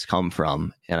where did this come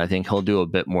from? And I think he'll do a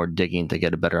bit more digging to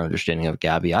get a better understanding of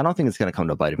Gabi. I don't think it's going to come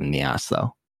to bite him in the ass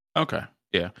though. Okay.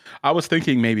 Yeah. I was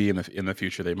thinking maybe in the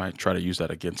future they might try to use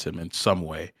that against him in some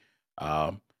way.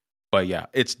 But yeah,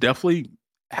 it's definitely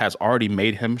has already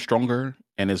made him stronger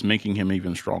and is making him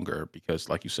even stronger because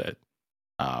like you said,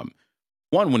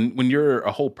 one when you're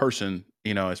a whole person,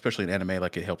 especially in anime,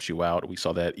 like it helps you out. We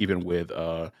saw that even with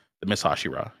the Miss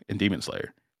Hashira in Demon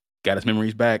Slayer. Got his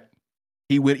memories back.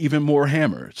 He went even more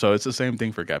hammer. So it's the same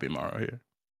thing for Gabimaru here.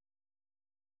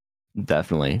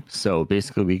 Definitely. So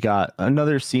basically we got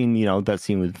another scene, that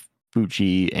scene with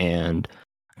Fuchi and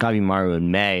Gabimaru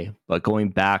and Mei, but going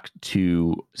back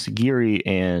to Sagiri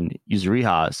and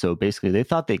Yuzuriha. So basically they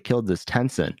thought they killed this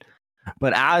Tenshin.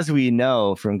 But as we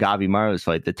know from Gabimaru's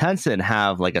fight, the Tenshin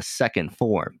have like a second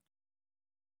form.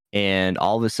 And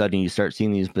all of a sudden you start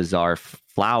seeing these bizarre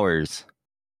flowers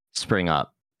spring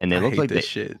up. And they look like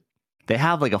they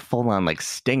have like a full-on like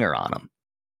stinger on them.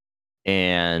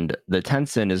 And the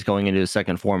Tenshin is going into a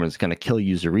second form and it's going to kill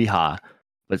Yuzuriha.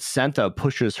 But Senta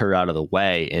pushes her out of the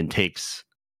way and takes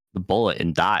the bullet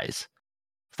and dies.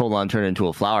 Full on turned into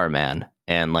a flower man.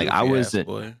 And like I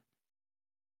wasn't.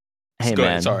 Hey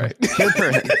man, it's all right. Good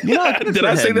for him. Did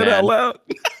I say that out loud?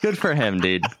 Good for him,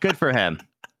 dude. Good for him.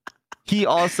 He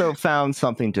also found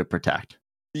something to protect.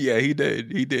 Yeah, he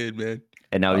did. He did, man.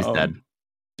 And now he's dead.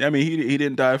 I mean, he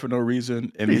didn't die for no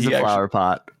reason. And he's a flower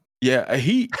pot. Yeah,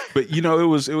 but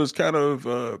it was kind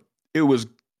of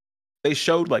they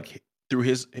showed like through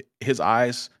his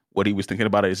eyes what he was thinking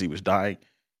about as he was dying.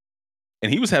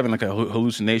 And he was having like a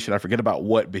hallucination. I forget about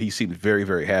what, but he seemed very,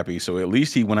 very happy. So at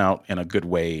least he went out in a good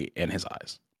way in his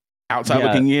eyes. Outside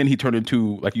looking in, he turned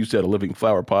into, like you said, a living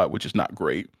flower pot, which is not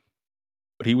great.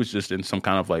 But he was just in some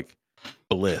kind of like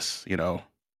bliss,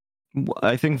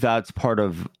 I think that's part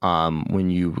of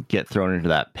when you get thrown into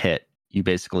that pit, you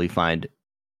basically find,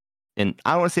 and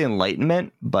I don't want to say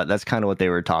enlightenment, but that's kind of what they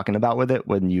were talking about with it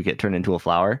when you get turned into a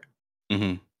flower.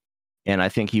 Mm-hmm. And I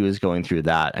think he was going through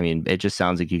that. I mean, it just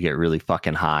sounds like you get really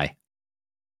fucking high.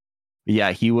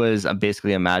 Yeah, he was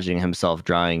basically imagining himself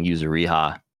drawing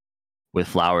Yuzuriha with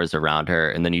flowers around her.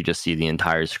 And then you just see the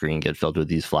entire screen get filled with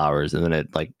these flowers. And then it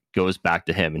like goes back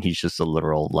to him and he's just a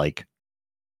literal like.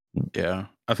 Yeah,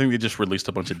 I think they just released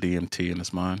a bunch of DMT in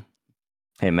his mind.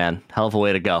 Hey, man, hell of a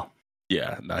way to go.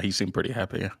 Yeah, no, he seemed pretty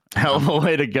happy. Hell of a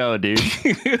way to go, dude.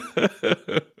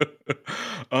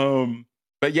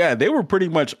 But yeah, they were pretty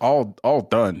much all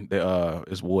done.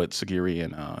 Is what Sagiri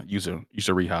and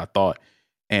Yuzuriha thought,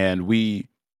 and we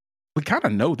kind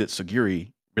of know that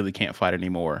Sagiri really can't fight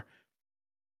anymore.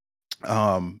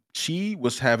 She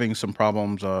was having some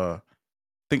problems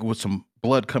think with some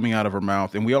blood coming out of her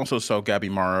mouth. And we also saw Gabby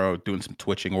Morrow doing some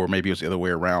twitching, or maybe it was the other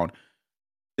way around.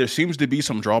 There seems to be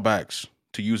some drawbacks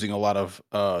to using a lot of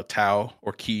Tau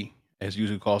or Ki, as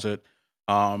usually calls it.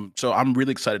 So I'm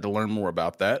really excited to learn more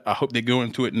about that. I hope they go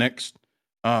into it next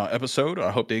episode.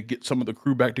 I hope they get some of the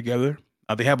crew back together.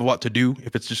 They have a lot to do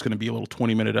if it's just going to be a little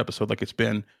 20-minute episode like it's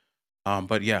been.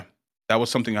 But yeah, that was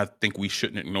something I think we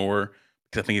shouldn't ignore,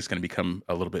 because I think it's going to become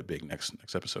a little bit big next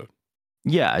episode.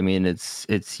 Yeah, I mean, it's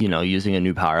using a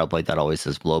new power up like that always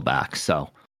has blowback. So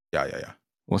Yeah.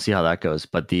 we'll see how that goes.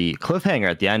 But the cliffhanger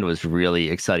at the end was really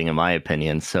exciting in my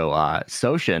opinion. So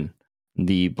Soshin,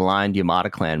 the blind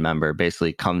Yamada clan member,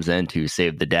 basically comes in to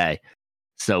save the day.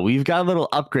 So we've got a little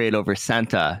upgrade over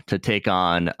Senta to take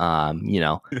on,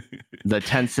 the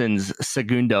Tensen's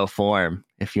Segundo form,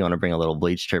 if you want to bring a little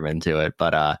Bleach term into it.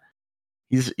 But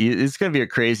it's going to be a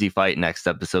crazy fight next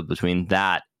episode between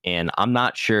that, and I'm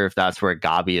not sure if that's where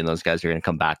Gabi and those guys are going to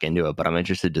come back into it, but I'm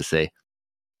interested to see.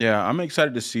 Yeah, I'm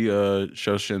excited to see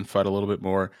Shoshin fight a little bit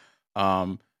more.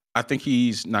 I think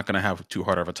he's not going to have too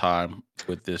hard of a time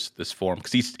with this form,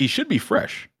 because he should be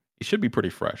fresh. He should be pretty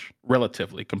fresh,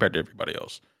 relatively, compared to everybody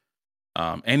else.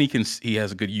 And he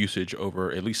has a good usage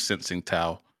over at least sensing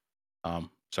Tau.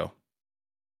 So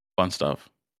fun stuff.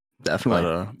 Definitely.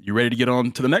 But, you ready to get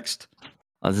on to the next?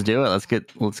 Let's do it. Let's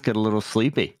get a little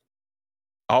sleepy.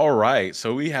 All right.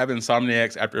 So we have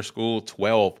Insomniacs After School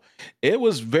 12. It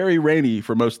was very rainy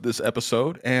for most of this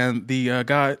episode, and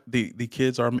the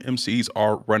kids, our MCs,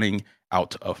 are running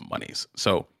out of monies.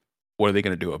 So what are they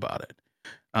going to do about it?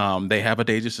 They have a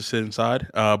day just to sit inside,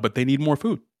 but they need more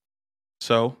food.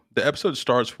 So the episode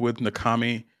starts with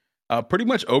Nakami pretty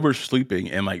much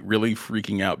oversleeping and like really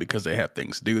freaking out because they have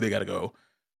things to do. They got to go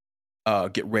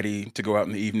get ready to go out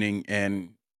in the evening, and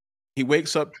he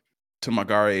wakes up to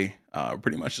Magari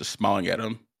pretty much just smiling at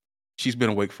him. She's been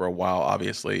awake for a while,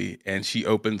 obviously, and she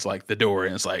opens like the door,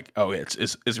 and it's like, oh,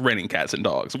 it's raining cats and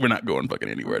dogs. We're not going fucking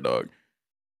anywhere, dog.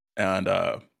 And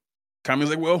Kami's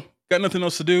like, well, got nothing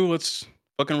else to do. Let's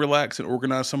fucking relax and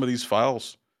organize some of these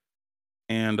files.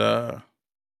 And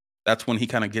that's when he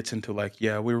kind of gets into like,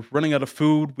 yeah, we're running out of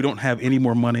food. We don't have any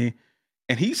more money.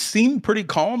 And he seemed pretty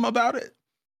calm about it.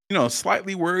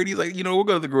 Slightly worried. He's like, we'll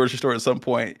go to the grocery store at some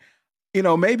point.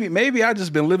 Maybe I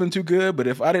just been living too good, but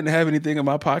if I didn't have anything in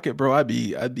my pocket, bro, I'd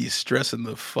be stressing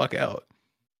the fuck out.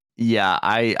 Yeah,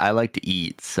 I like to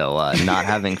eat, so not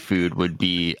having food would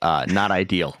be not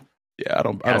ideal. Yeah, I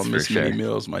don't miss many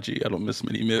meals, my G. I don't miss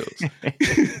many meals.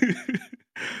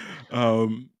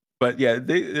 But yeah,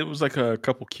 it was like a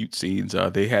couple cute scenes.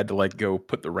 They had to like go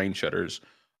put the rain shutters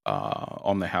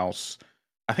on the house.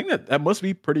 I think that must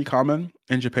be pretty common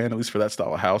in Japan, at least for that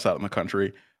style of house out in the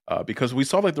country. Because we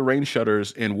saw like the rain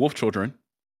shutters in Wolf Children.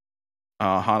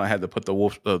 Hana had to put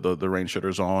the rain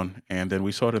shutters on, and then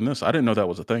we saw it in this. I didn't know that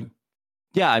was a thing.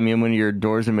 Yeah, I mean, when your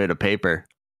doors are made of paper.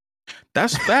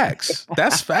 That's facts.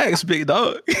 That's facts, big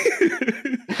dog.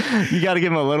 You got to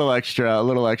give them a little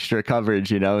extra coverage,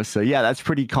 So yeah, that's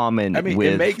pretty common. I mean,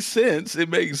 it makes sense. It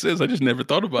makes sense. I just never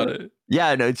thought about it.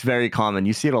 Yeah, no, it's very common.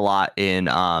 You see it a lot in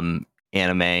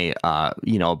anime,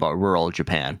 about rural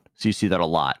Japan. So you see that a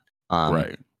lot.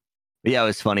 Right. But yeah, it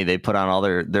was funny. They put on all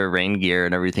their rain gear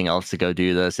and everything else to go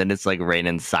do this, and it's like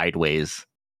raining sideways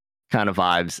kind of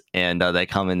vibes. And they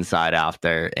come inside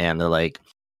after, and they're like,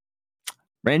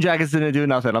 rain jackets didn't do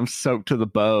nothing. I'm soaked to the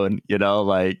bone,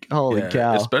 like holy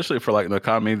cow. Especially for like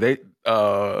Nakami,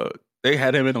 they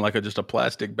had him in like just a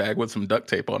plastic bag with some duct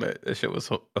tape on it. That shit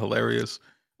was hilarious.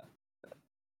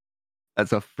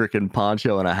 That's a freaking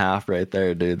poncho and a half right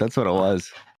there, dude. That's what it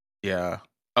was. Yeah.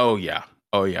 Oh yeah.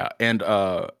 And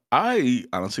I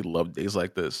honestly love days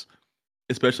like this,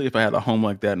 especially if I had a home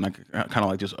like that and I could kind of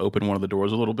like just open one of the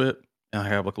doors a little bit and I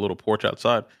have like a little porch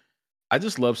outside. I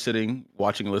just love sitting,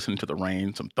 watching, listening to the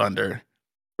rain, some thunder,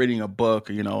 reading a book,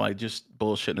 like just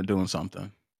bullshitting and doing something.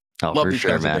 Oh, love for these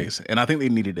sure, kinds man. of days. And I think they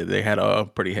needed it. They had a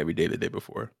pretty heavy day the day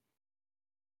before.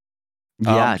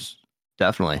 Yeah,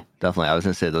 definitely. I was going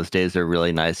to say those days are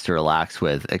really nice to relax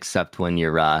with, except when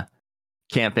you're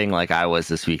camping like I was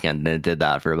this weekend, and it did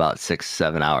that for about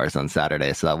 6-7 hours on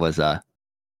Saturday. So that was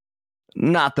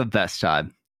not the best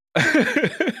time.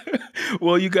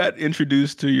 Well, you got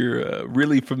introduced to your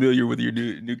really familiar with your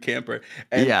new camper.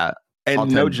 And, yeah.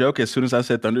 And no joke, as soon as I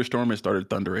said thunderstorm, it started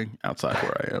thundering outside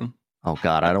where I am. Oh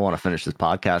God, I don't want to finish this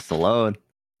podcast alone.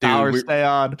 Dude, stay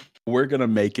on. We're gonna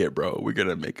make it, bro. We're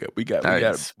gonna make it. We got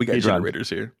generators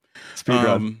here. Speed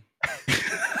run.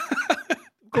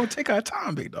 Gonna take our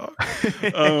time, big dog.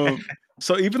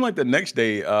 So even like the next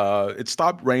day, it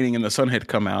stopped raining and the sun had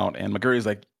come out, and Maguri's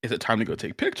like, "Is it time to go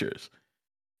take pictures?"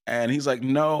 And he's like,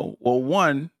 "No. Well,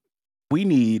 one, we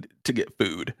need to get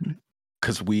food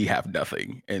because we have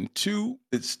nothing. And 2,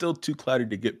 it's still too cloudy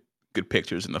to get good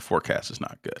pictures, and the forecast is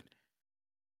not good.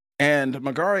 And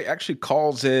Magari actually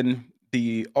calls in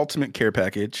the ultimate care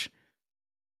package.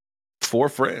 4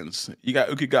 friends. You got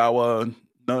Ukigawa,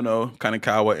 Nono,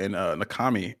 Kanekawa, and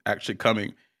Nakami actually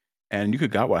coming. And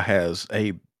Ukigawa has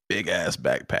a big ass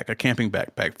backpack, a camping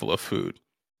backpack full of food.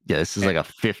 Yeah, this is like a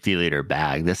 50-liter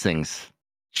bag. This thing's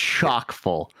chock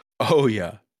full. Oh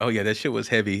yeah, that shit was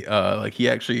heavy. Like he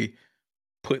actually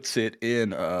puts it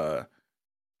in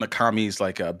Nakami's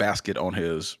like a basket on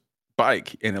his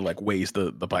bike, and it like weighs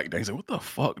the bike down. He's like, "What the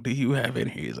fuck do you have in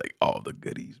here?" He's like, "All the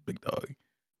goodies, big dog."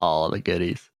 All the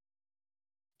goodies.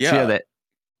 Yeah, so yeah.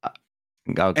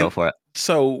 I'll go for it.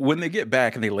 So when they get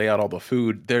back and they lay out all the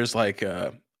food, there's like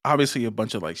obviously a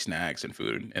bunch of like snacks and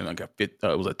food, and like it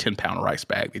was a 10-pound rice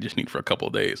bag they just need for a couple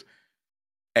of days.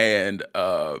 And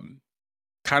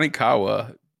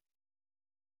Kanekawa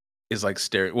is like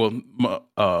staring. Well,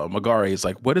 Magari is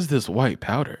like, "What is this white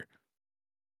powder?"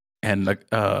 And like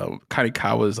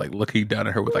Kanekawa is like looking down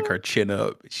at her with like her chin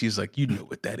up. She's like, "You know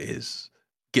what that is?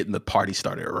 Getting the party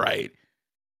started right."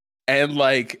 And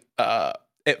like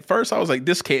at first I was like,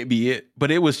 this can't be it,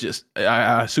 but it was just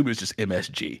I assume it's just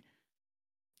MSG.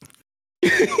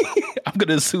 I'm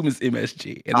gonna assume it's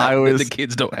MSG, and the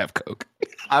kids don't have Coke.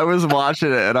 I was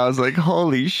watching it and I was like,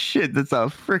 holy shit, that's a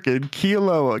freaking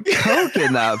kilo of Coke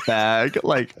in that bag.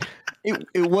 Like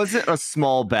it wasn't a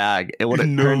small bag. What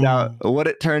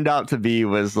it turned out to be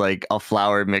was like a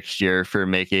flour mixture for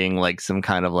making like some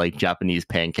kind of like Japanese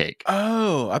pancake.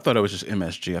 Oh, I thought it was just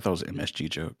MSG. I thought it was an MSG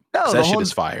joke. No, that shit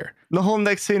is fire. The whole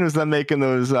next scene was them making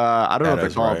those I don't know what they're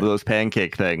called, those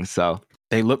pancake things. So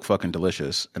they look fucking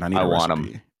delicious, and I want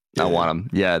them. Yeah. I want them.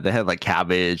 Yeah, they had like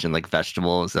cabbage and like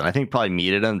vegetables, and I think probably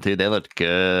meat in them too. They looked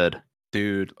good,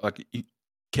 dude. Like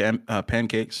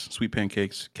pancakes, sweet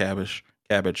pancakes, cabbage.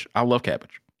 I love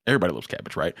cabbage. Everybody loves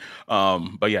cabbage, right?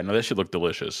 But yeah, no, that shit looked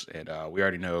delicious, and we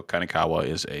already know Kanekawa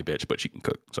is a bitch, but she can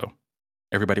cook, so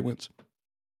everybody wins.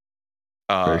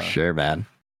 For sure, man.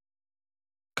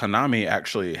 Konami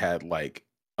actually had like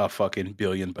a fucking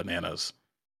billion bananas.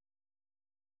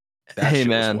 That shit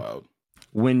was wild.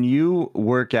 When you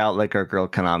work out like our girl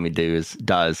Konami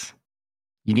does,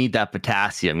 you need that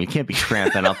potassium. You can't be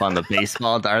cramping up on the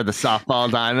baseball or the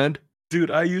softball diamond. Dude,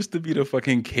 I used to be the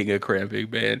fucking king of cramping,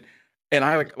 man. And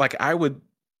I would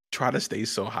try to stay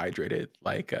so hydrated,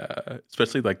 like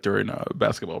especially like during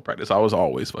basketball practice. I was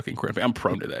always fucking cramping. I'm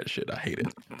prone to that shit. I hate it.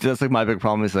 That's like my big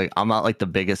problem is like I'm not like the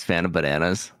biggest fan of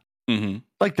bananas. Mm-hmm.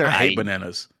 Like I hate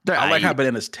bananas. I like how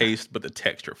bananas taste, but the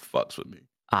texture fucks with me.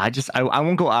 I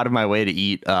won't go out of my way to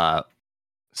eat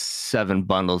 7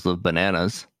 bundles of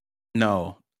bananas.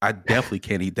 No, I definitely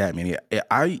can't eat that many.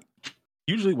 I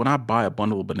usually when I buy a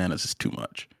bundle of bananas, it's too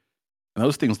much. And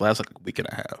those things last like a week and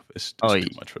a half. It's too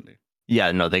much for me.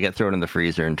 Yeah, no, they get thrown in the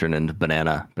freezer and turned into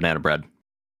banana bread.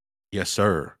 Yes,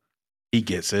 sir. He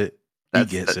gets it. He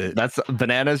gets it. That's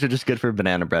bananas are just good for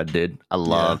banana bread, dude. I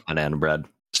love banana bread.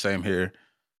 Same here.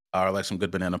 I like some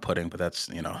good banana pudding, but that's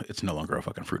it's no longer a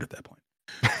fucking fruit at that point.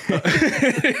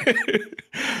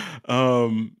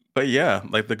 But yeah,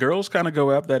 like the girls kind of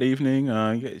go out that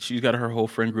evening. She's got her whole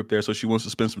friend group there, so she wants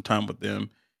to spend some time with them.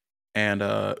 And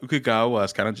Ukigawa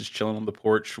is kind of just chilling on the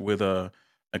porch with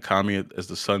Nakami as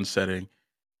the sun's setting.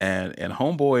 And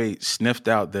homeboy sniffed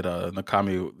out that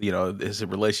Nakami, his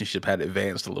relationship had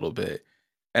advanced a little bit.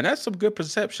 And that's some good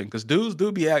perception because dudes do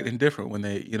be acting different when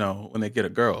they get a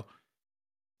girl.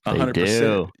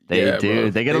 100%. They do. Bro.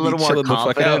 They get a little more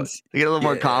confidence. They get a little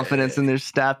more confidence in their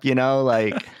step,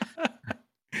 like.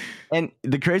 And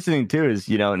the crazy thing too is,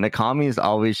 Nakami has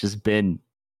always just been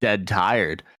dead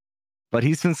tired, but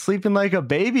he's been sleeping like a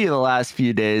baby the last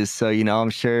few days. So, I'm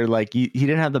sure like he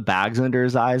didn't have the bags under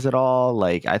his eyes at all.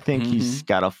 Like, I think he's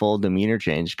got a full demeanor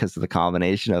change because of the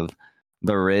combination of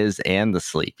the Riz and the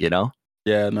sleep,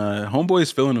 Yeah, and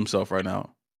homeboy's feeling himself right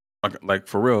now. Like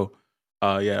for real.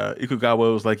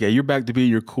 Ikugawa was like, "Yeah, you're back to being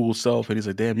your cool self," and he's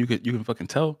like, "Damn, you can fucking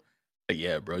tell." Like,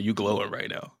 yeah, bro, you glowing right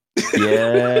now.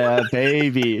 Yeah,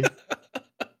 baby.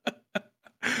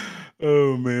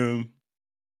 Oh man,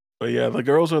 but yeah, the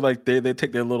girls are like they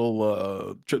take their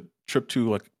little trip to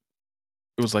like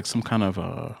it was like some kind of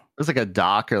it was like a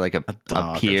dock or like a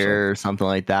pier or something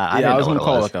like that. Yeah, I was gonna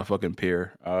call it like a fucking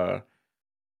pier.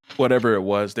 Whatever it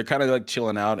was, they're kind of like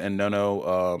chilling out, and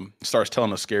Nono starts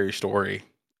telling a scary story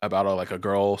about a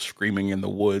girl screaming in the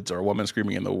woods or a woman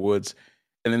screaming in the woods.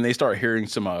 And then they start hearing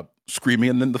some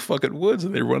screaming in the fucking woods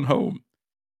and they run home.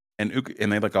 And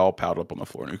they like all piled up on the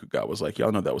floor. And Ukugawa was like,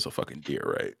 y'all know that was a fucking deer,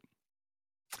 right?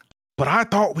 But I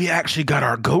thought we actually got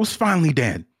our ghost finally,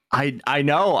 Dan. I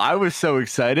know. I was so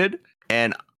excited,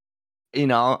 and I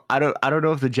don't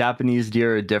know if the Japanese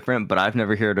deer are different, but I've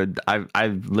never heard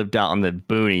I've lived out in the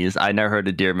boonies. I never heard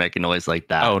a deer make a noise like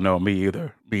that. Oh no, me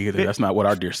either. Me either. That's not what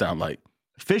our deer sound like.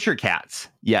 Fisher cats,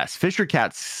 yes, fisher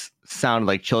cats sound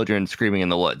like children screaming in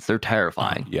the woods. They're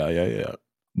terrifying. Yeah.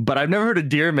 But I've never heard a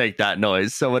deer make that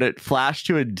noise. So when it flashed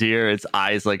to a deer, its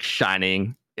eyes like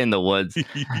shining in the woods,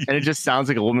 and it just sounds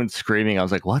like a woman screaming. I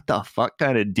was like, "What the fuck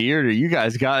kind of deer do you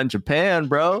guys got in Japan,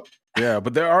 bro?" Yeah,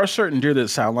 but there are certain deer that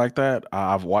sound like that.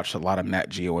 I've watched a lot of Nat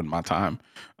Geo in my time,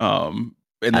 and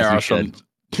there are some.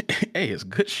 Hey, it's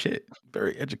good shit.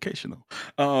 Very educational.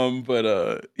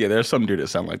 Yeah, there are some deer that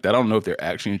sound like that. I don't know if they're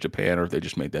actually in Japan or if they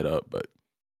just made that up, but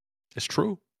it's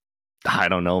true. I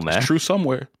don't know, man. It's true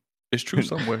somewhere. It's true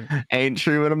somewhere. Ain't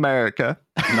true in America.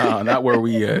 Nah, not where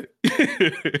we at.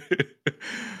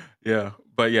 Yeah,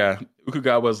 but yeah,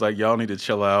 Ukugawa's like, y'all need to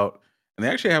chill out, and they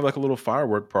actually have like a little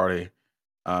firework party.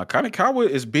 Kanekawa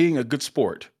is being a good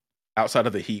sport outside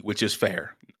of the heat, which is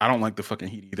fair. I don't like the fucking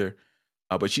heat either.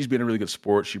 But she's been a really good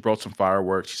sport. She brought some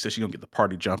fireworks. She said she's gonna get the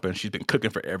party jumping. She's been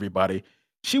cooking for everybody.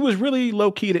 She was really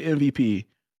low key the MVP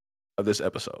of this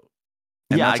episode.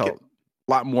 And yeah, that's a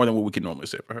lot more than what we can normally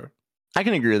say for her. I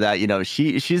can agree with that.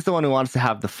 She's the one who wants to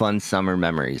have the fun summer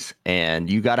memories, and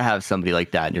you got to have somebody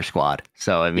like that in your squad.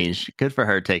 So I mean, good for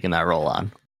her taking that role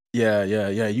on. Yeah.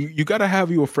 You got to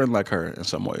have you a friend like her in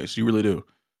some ways. You really do.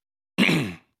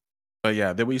 But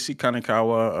yeah, then we see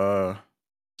Ukugawa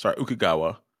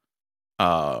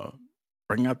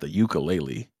bring out the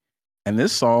ukulele. And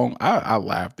this song, I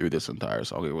laughed through this entire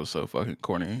song. It was so fucking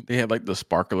corny. They had like the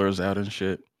sparklers out and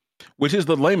shit, which is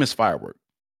the lamest firework.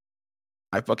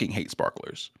 I fucking hate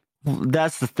sparklers.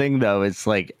 That's the thing, though. It's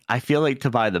like, I feel like to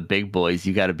buy the big boys,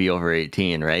 you got to be over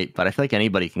 18, right? But I feel like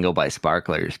anybody can go buy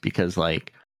sparklers because,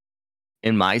 like,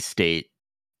 in my state,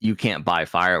 you can't buy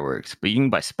fireworks, but you can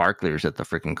buy sparklers at the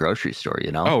freaking grocery store,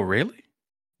 you know? Oh, really?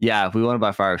 Yeah, if we want to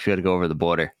buy fireworks, we got to go over the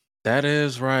border. That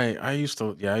is right. I used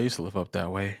to live up that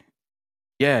way.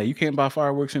 Yeah, you can't buy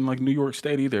fireworks in like New York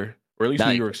State either, or at least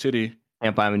New York City. You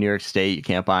can't buy them in New York State. You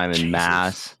can't buy them in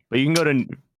Mass, but you can go to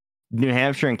New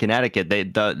Hampshire and Connecticut.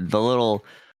 The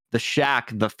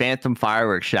shack, the Phantom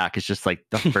Fireworks Shack, is just like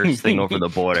the first thing over the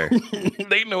border.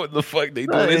 They know what the fuck they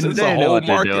doing. It's a whole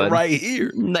market right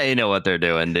here. They know what they're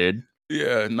doing, dude.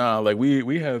 Yeah, nah, like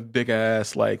we have big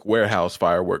ass like warehouse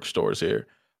fireworks stores here.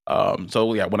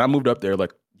 So yeah, when I moved up there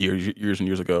like years and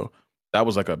years ago, that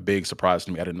was like a big surprise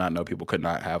to me. I did not know people could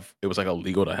not have. It was like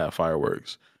illegal to have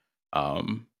fireworks.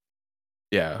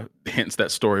 Yeah, hence that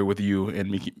story with you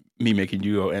and me making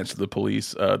you go answer the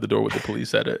door with the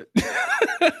police at it.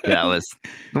 Yeah,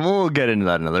 we'll get into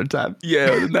that another time.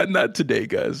 Yeah, not today,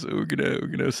 guys. We're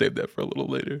gonna save that for a little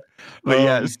later. But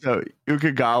yeah, so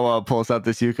Ukugawa pulls out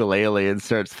this ukulele and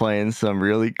starts playing some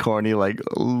really corny like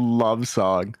love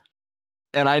song.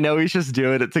 And I know he's just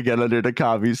doing it to get under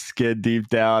Nakami's skin deep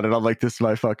down. And I'm like, this is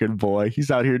my fucking boy. He's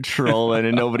out here trolling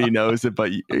and nobody knows it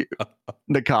but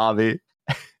Nakami.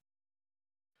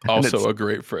 Also a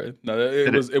great friend. No,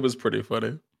 it was pretty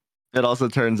funny. It also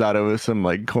turns out it was some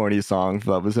like corny song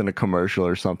that was in a commercial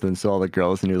or something. So all the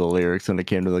girls knew the lyrics when it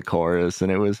came to the chorus.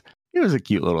 And it was a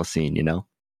cute little scene, you know?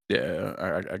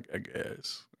 Yeah, I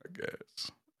guess.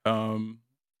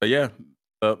 But yeah,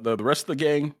 the rest of the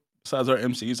gang, besides our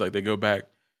MCs, like they go back,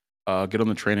 get on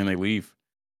the train and they leave.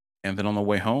 And then on the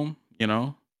way home,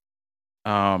 they're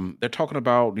talking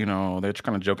about, they're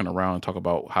kind of joking around and talk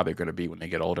about how they're going to be when they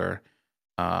get older.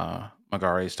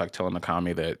 Magari's like telling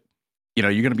Nakami that, you're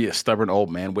going to be a stubborn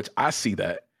old man, which I see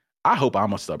that. I hope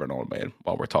I'm a stubborn old man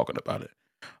while we're talking about it.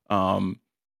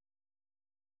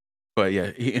 But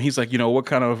yeah, he's like, what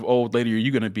kind of old lady are you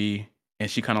going to be?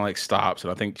 And she kind of like stops.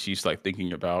 And I think she's like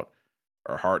thinking about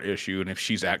her heart issue and if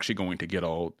she's actually going to get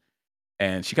old.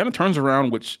 And she kind of turns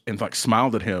around and like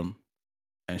smiled at him.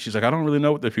 And she's like, I don't really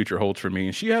know what the future holds for me.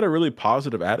 And she had a really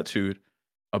positive attitude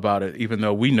about it, even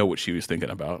though we know what she was thinking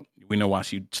about. We know why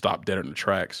she stopped dead in the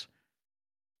tracks.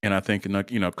 And I think,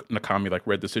 Nakami like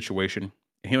read the situation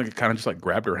and he like kind of just like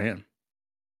grabbed her hand,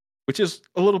 which is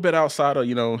a little bit outside of,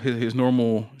 his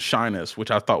normal shyness,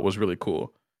 which I thought was really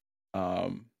cool.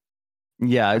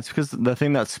 Yeah, it's because the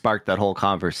thing that sparked that whole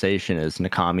conversation is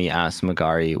Nakami asked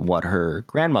Magari what her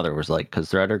grandmother was like, because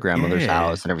they're at her grandmother's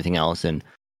house and everything else. And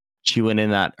she went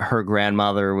in that her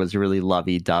grandmother was really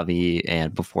lovey-dovey,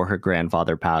 and before her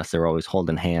grandfather passed, they were always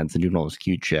holding hands and doing all this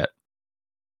cute shit.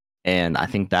 And I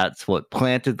think that's what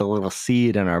planted the little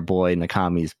seed in our boy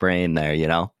Nakami's brain there,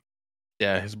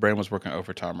 Yeah, his brain was working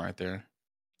overtime right there.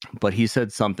 But he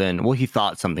said something, he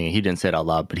thought something, he didn't say it out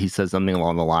loud, but he said something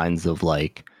along the lines of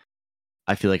like,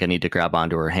 I feel like I need to grab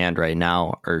onto her hand right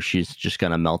now, or she's just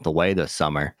gonna melt away this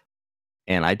summer.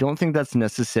 And I don't think that's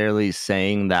necessarily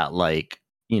saying that, like,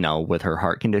 with her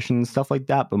heart condition and stuff like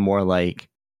that, but more like,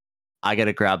 I got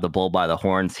to grab the bull by the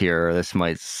horns here, or this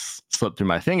might slip through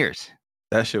my fingers.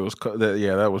 That shit was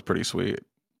that was pretty sweet.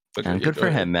 But and good for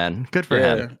him, man. Good for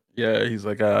him. Yeah, he's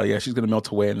like, yeah, she's gonna melt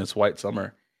away in this white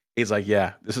summer. He's like,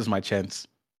 yeah, this is my chance.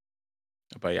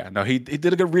 But yeah, no, he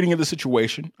did a good reading of the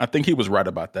situation. I think he was right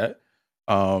about that.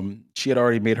 She had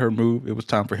already made her move. It was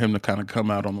time for him to kind of come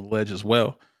out on the ledge as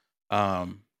well. But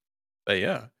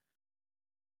yeah,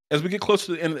 as we get close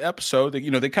to the end of the episode,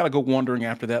 they kind of go wandering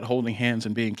after that, holding hands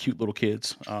and being cute little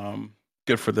kids.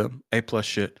 Good for them. A+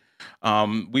 shit.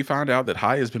 We found out that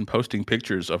Hai has been posting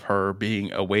pictures of her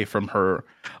being away from her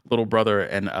little brother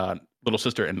and little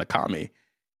sister and Nakami.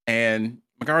 And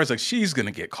Megari's like, she's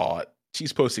gonna get caught.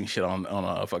 She's posting shit on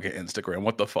a fucking Instagram.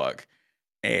 What the fuck?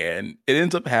 And it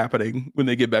ends up happening when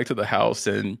they get back to the house,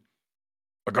 and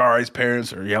Megari's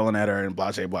parents are yelling at her and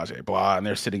blah, blah, blah, blah, and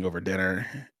they're sitting over dinner.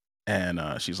 And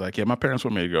she's like, yeah, my parents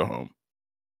want me to go home.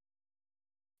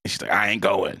 And she's like, I ain't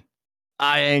going.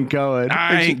 I ain't going.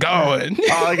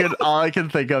 All I can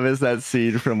think of is that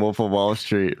scene from Wolf of Wall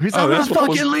Street. He's like, I'm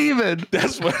fucking leaving.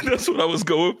 That's what I was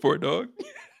going for, dog.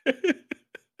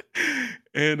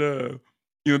 And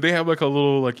they have like a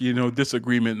little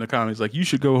disagreement in the comments. Like, you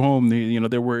should go home.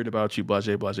 They're worried about you. Blah,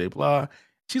 blah, blah, blah.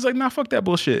 She's like, nah, fuck that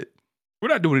bullshit. We're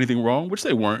not doing anything wrong, which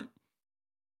they weren't.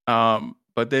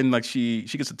 But then like she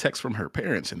gets a text from her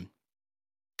parents, and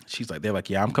she's like, they're like,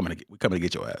 yeah, we're coming to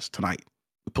get your ass tonight.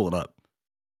 We're pulling up.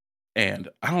 And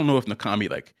I don't know if Nakami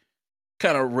like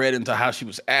kind of read into how she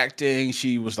was acting.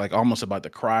 She was like almost about to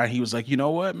cry. He was like, you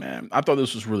know what, man? I thought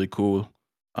this was really cool.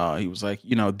 He was like,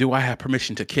 do I have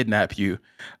permission to kidnap you?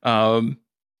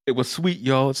 It was sweet,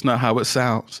 y'all. It's not how it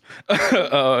sounds.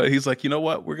 He's like, you know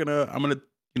what? We're gonna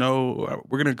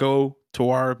go to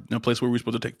our place where we're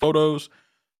supposed to take photos,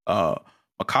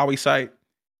 Makawi site,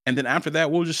 and then after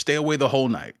that, we'll just stay away the whole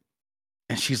night.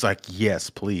 And she's like, yes,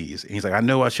 please. And he's like, I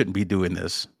know I shouldn't be doing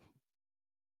this,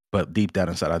 but deep down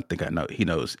inside, I think I know he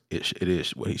knows it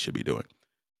is what he should be doing.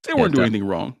 They weren't doing anything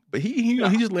wrong, but he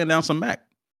just laying down some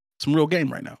real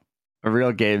game right now. A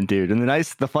real game, dude. And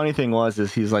the funny thing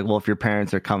is he's like, well, if your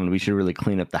parents are coming, we should really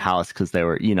clean up the house because they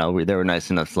were nice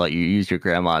enough to let you use your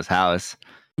grandma's house.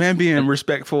 Man, being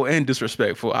respectful and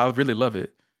disrespectful, I really love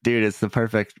it, dude. It's the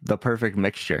perfect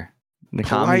mixture. The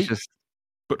polite, just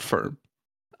but firm.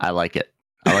 I like it.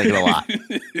 I like it a lot.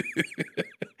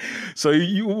 So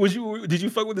did you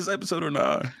fuck with this episode or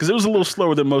not? Because it was a little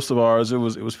slower than most of ours. It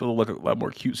was feeling like a lot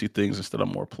more cutesy things instead of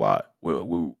more plot.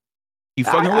 You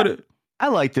fucking with it? I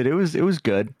liked it. It was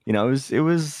good. It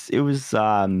was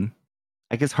I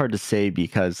guess hard to say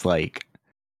because like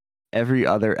every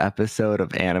other episode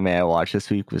of anime I watched this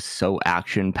week was so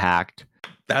action packed.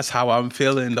 That's how I'm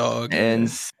feeling, dog. And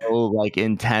so like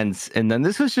intense. And then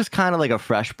this was just kind of like a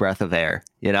fresh breath of air,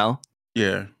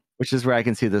 Yeah. Which is where I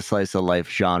can see the slice of life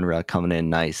genre coming in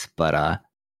nice, but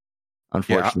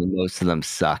unfortunately most of them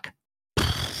suck.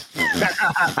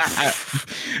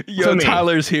 Yo,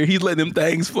 Tyler's here. He's letting them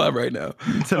things fly right now.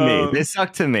 To me, they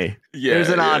suck to me. Yeah, there's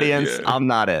an audience. Yeah. I'm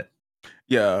not it.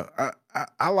 Yeah,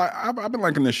 I've been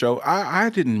liking this show. I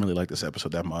didn't really like this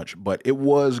episode that much, but it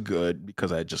was good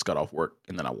because I just got off work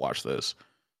and then I watched this.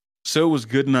 So it was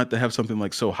good not to have something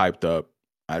like so hyped up.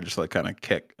 I just like kind of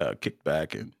kicked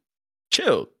back and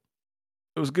chilled.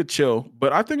 It was good chill,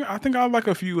 but I think I like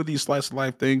a few of these slice of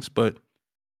life things, but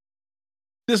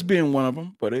this being one of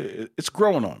them. But it's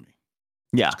growing on me.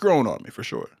 Yeah, it's growing on me for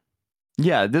sure.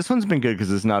 Yeah, this one's been good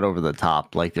because it's not over the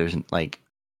top. Like there's like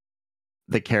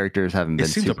the characters haven't been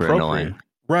super annoying.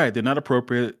 Right, they're not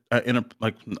appropriate. I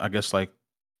guess like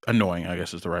annoying. I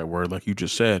guess is the right word. Like you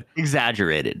just said,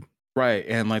 exaggerated. Right,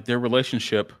 and like their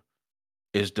relationship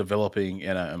is developing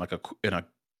in a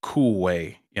cool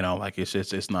way. Like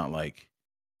it's not like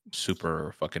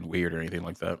super fucking weird or anything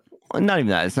like that. Well, not even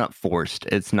that. It's not forced.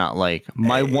 It's not like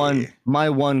my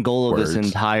one goal of this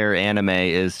entire anime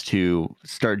is to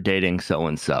start dating so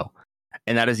and so,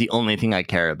 and that is the only thing I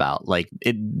care about. Like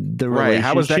the relationship.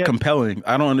 How is that compelling?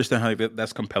 I don't understand how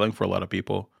that's compelling for a lot of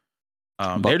people.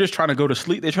 They're just trying to go to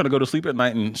sleep. They're trying to go to sleep at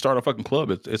night and start a fucking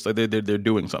club. It's like they're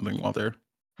doing something while they're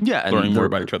learning more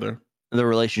about each other. The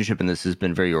relationship in this has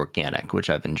been very organic, which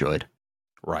I've enjoyed.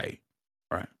 Right.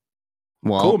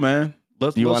 Well, cool, man.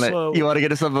 You want to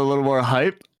get us up a little more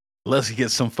hype? Let's get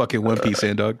some fucking One Piece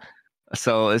in, dog.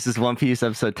 So this is One Piece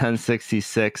episode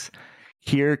 1066.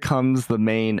 Here comes the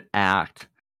main act.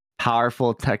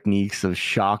 Powerful techniques of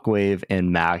shockwave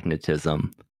and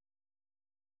magnetism.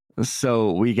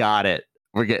 So we got it.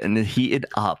 We're getting heated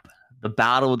up. The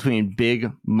battle between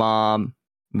Big Mom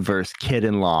versus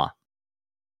Kid-in-Law.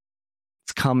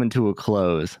 It's coming to a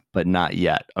close, but not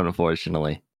yet,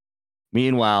 unfortunately.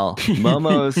 Meanwhile,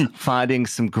 Momo's finding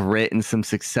some grit and some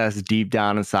success deep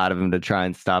down inside of him to try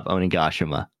and stop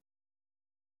Onigashima.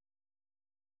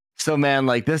 So, man,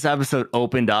 like this episode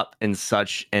opened up in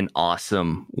such an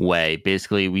awesome way.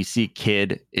 Basically, we see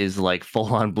Kid is like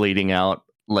full on bleeding out.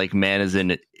 Like man is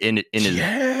in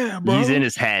his bro. He's in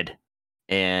his head.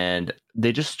 And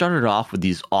they just started off with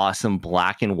these awesome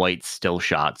black and white still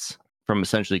shots from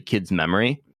essentially Kid's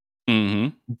memory. Mm-hmm.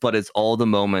 But it's all the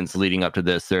moments leading up to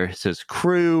this. There's his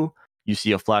crew. You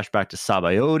see a flashback to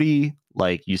Sabayori.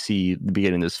 Like you see the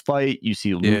beginning of this fight. You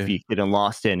see Luffy,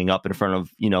 Kid-in-Law standing up in front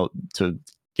of, to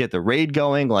get the raid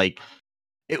going. Like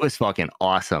it was fucking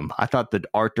awesome. I thought the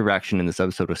art direction in this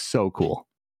episode was so cool.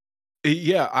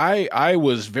 Yeah, I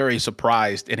was very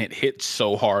surprised, and it hit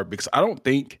so hard because I don't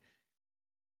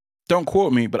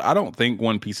quote me, but I don't think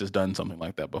One Piece has done something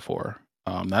like that before.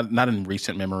 Not in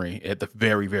recent memory, at the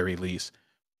very, very least.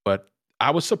 But I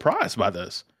was surprised by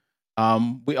this.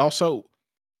 We also,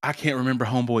 I can't remember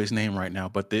Homeboy's name right now,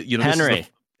 but Henry.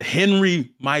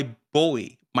 Henry, my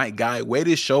boy, my guy, way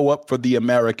to show up for the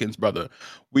Americans, brother.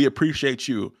 We appreciate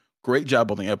you. Great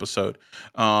job on the episode.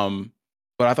 But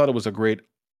I thought it was a great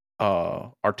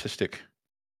artistic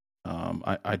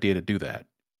idea to do that.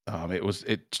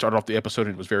 It started off the episode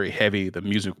and it was very heavy. The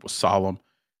music was solemn.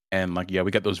 And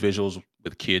we got those visuals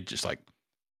with Kid just like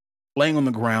laying on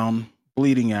the ground,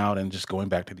 bleeding out, and just going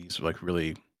back to these like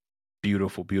really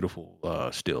beautiful, beautiful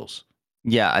stills.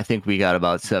 Yeah, I think we got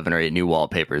about 7 or 8 new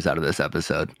wallpapers out of this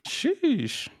episode.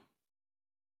 Sheesh.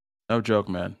 No joke,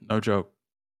 man. No joke.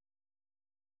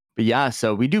 But yeah,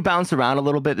 so we do bounce around a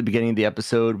little bit at the beginning of the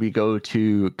episode. We go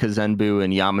to Kazenbu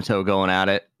and Yamato going at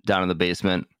it down in the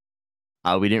basement.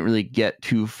 We didn't really get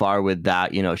too far with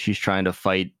that. She's trying to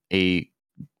fight a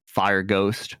fire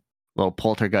ghost, little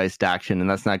poltergeist action, and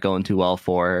that's not going too well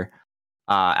for her.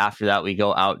 After that, we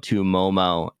go out to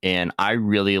Momo, and I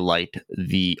really liked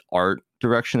the art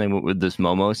direction they went with this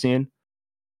Momo scene.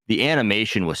 The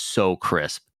animation was so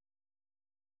crisp.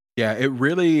 Yeah, it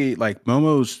really, like,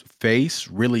 Momo's face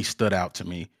really stood out to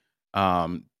me.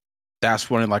 That's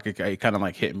when it kind of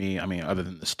like hit me. I mean, other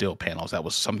than the still panels, that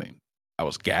was something I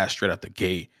was gassed straight out the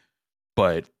gate.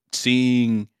 But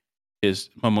seeing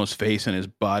Momo's face and his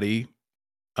body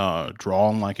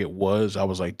drawn like it was, I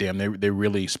was like, damn, they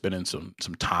really spending some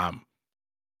time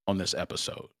on this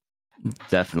episode.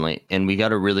 Definitely. And we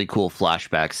got a really cool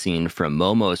flashback scene from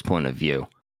Momo's point of view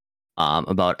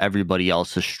about everybody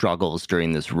else's struggles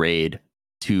during this raid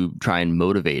to try and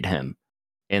motivate him.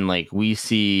 And like we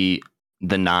see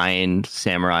the 9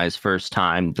 samurais first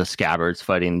time, the scabbards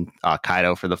fighting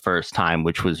Kaido for the first time,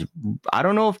 which was, I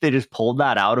don't know if they just pulled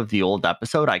that out of the old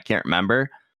episode. I can't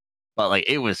remember, but like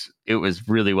it was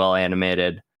really well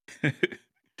animated.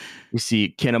 We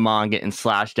see Kinemon getting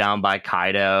slashed down by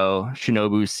Kaido,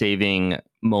 Shinobu saving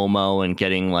Momo and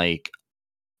getting like,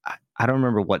 I don't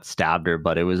remember what stabbed her,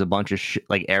 but it was a bunch of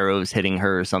like arrows hitting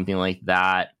her or something like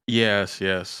that. Yes.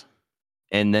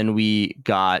 And then we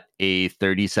got a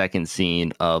 30-second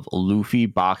scene of Luffy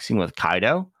boxing with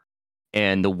Kaido.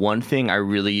 And the one thing I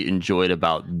really enjoyed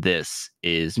about this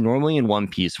is normally in One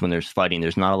Piece, when there's fighting,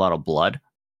 there's not a lot of blood.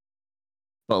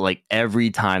 But like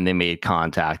every time they made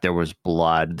contact, there was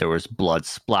blood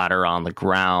splatter on the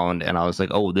ground. And I was like,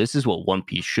 oh, this is what One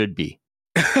Piece should be.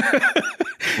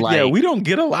 Yeah, we don't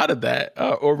get a lot of that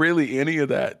or really any of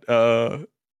that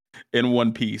in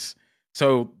One Piece.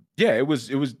 So yeah, it was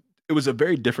a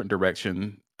very different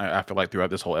direction. I feel like throughout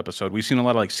this whole episode, we've seen a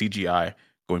lot of like CGI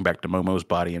going back to Momo's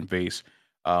body and face.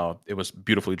 It was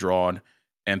beautifully drawn,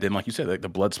 and then like you said, like the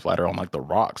blood splatter on like the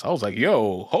rocks. I was like,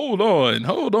 yo, hold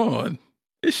on,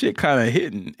 this shit kind of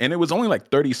hitting, and it was only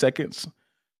like 30 seconds,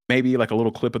 maybe like a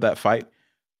little clip of that fight.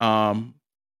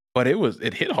 But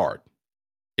it hit hard.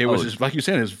 It was just like you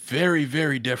said, it's very,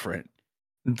 very different.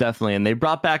 Definitely. And they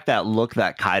brought back that look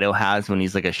that Kaido has when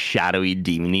he's like a shadowy,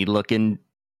 demony looking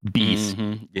beast.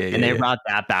 Mm-hmm. Yeah, and they brought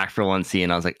that back for one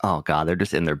scene. I was like, oh God, they're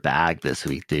just in their bag this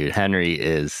week, dude. Henry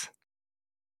he's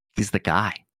the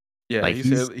guy. Yeah, like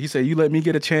he said, you let me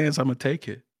get a chance, I'm gonna take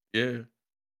it. Yeah.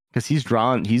 Because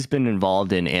he's been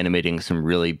involved in animating some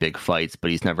really big fights, but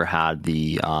he's never had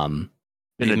the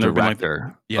been a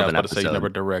director. I was about to say he never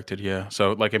directed, yeah.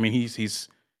 So like I mean he's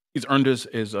earned his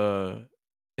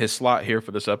slot here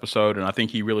for this episode, and I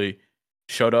think he really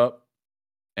showed up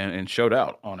and showed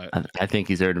out on it. I think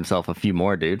he's earned himself a few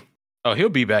more, dude. Oh, he'll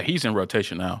be back. He's in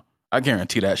rotation now. I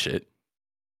guarantee that shit.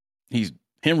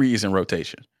 Henry is in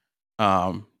rotation.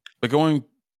 But going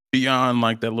beyond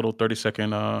like that little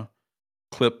 30-second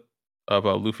clip of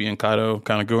Luffy and Kaido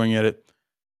kind of going at it.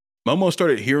 Momo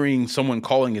started hearing someone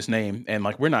calling his name, and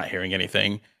like we're not hearing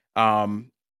anything. And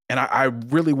I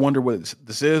really wonder what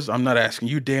this is. I'm not asking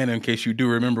you, Dan, in case you do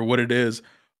remember what it is.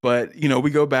 But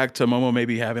we go back to Momo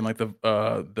maybe having like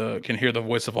the can hear the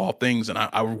voice of all things, and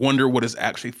I wonder what is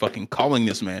actually fucking calling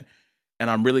this man. And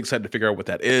I'm really excited to figure out what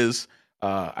that is.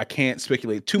 I can't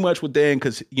speculate too much with Dan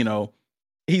because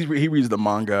he reads the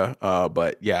manga.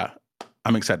 But yeah,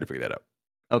 I'm excited to figure that out.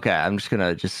 Okay, I'm just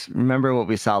gonna remember what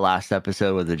we saw last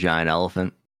episode with the giant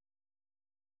elephant.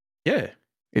 Yeah,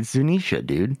 it's Zunisha,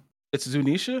 dude. It's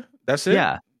Zunisha. That's it.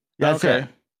 Yeah, that's it.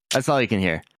 That's all you can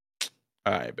hear.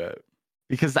 I bet.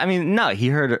 Because no, he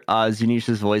heard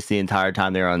Zunisha's voice the entire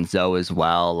time they were on Zoe as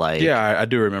well. Like, yeah, I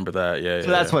do remember that. Yeah, so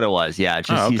that's what it was. Yeah,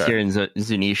 just he's hearing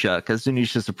Zunisha because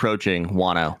Zunisha's approaching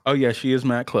Wano. Oh yeah, she is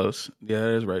mad close. Yeah,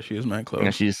 that is right. She is mad close.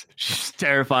 Yeah, she's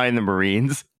terrifying the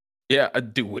Marines. Yeah,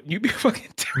 dude, wouldn't you be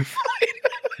fucking terrified?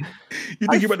 You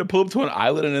think you're about to pull up to an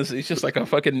island and it's just like a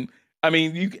fucking?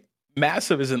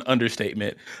 Massive is an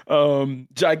understatement.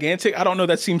 Gigantic, I don't know.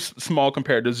 That seems small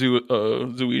compared to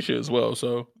Zuisha as well.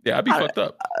 So yeah, I'd be fucked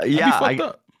up.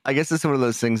 I guess it's one of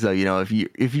those things though.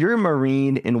 If you're a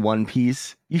Marine in One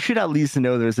Piece, you should at least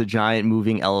know there's a giant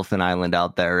moving elephant island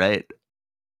out there, right?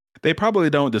 They probably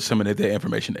don't disseminate that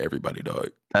information to everybody, dog.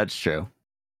 That's true.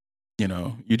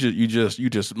 You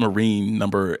just Marine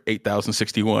number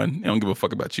 8061. I don't give a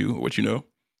fuck about you or what you know.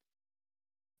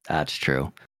 That's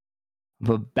true.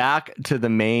 But back to the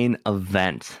main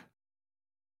event.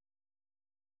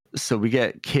 So we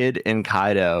get Kid and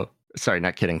Kaido. Sorry,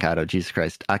 not Kid and Kaido. Jesus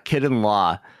Christ. Kid and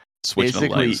Law.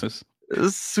 Basically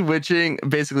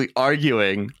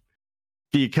arguing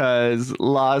because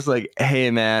Law's like,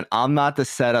 hey, man, I'm not the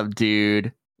setup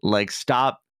dude. Like,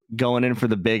 stop going in for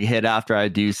the big hit after I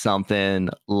do something.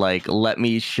 Like, let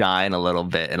me shine a little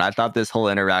bit. And I thought this whole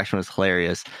interaction was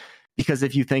hilarious because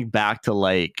if you think back to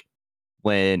like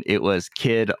when it was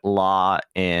Kid, Law,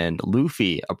 and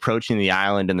Luffy approaching the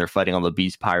island and they're fighting all the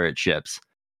beast pirate ships,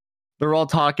 they're all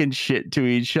talking shit to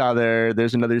each other.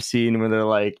 There's another scene where they're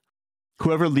like,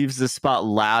 whoever leaves this spot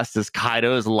last is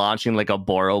Kaido is launching like a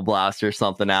Boro blast or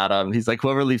something at him. He's like,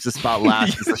 whoever leaves the spot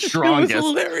last is the strongest. It was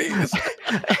hilarious.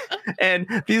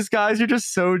 And these guys are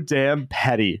just so damn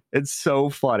petty. It's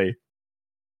so funny.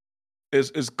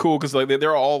 It's cool because like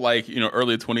they're all like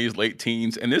early 20s, late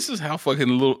teens, and this is how fucking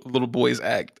little boys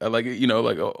act. Like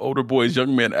like older boys,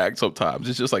 young men act sometimes.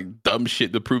 It's just like dumb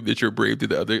shit to prove that you're brave to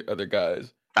the other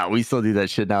guys. We still do that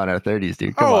shit now in our 30s,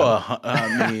 dude. Come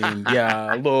on.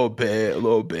 Yeah, a little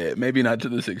bit. Maybe not to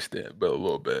this extent, but a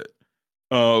little bit.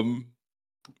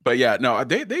 But yeah, no,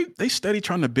 they steady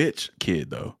trying to bitch Kid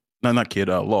though. No, not Kid.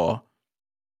 Law.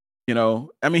 He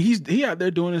out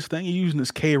there doing his thing. He's using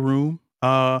his K room.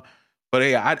 But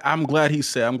hey, I'm glad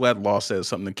Law said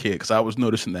something to Kid because I was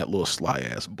noticing that little sly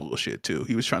ass bullshit too.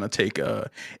 He was trying to take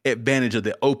advantage of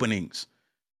the openings.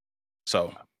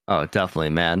 So. Oh,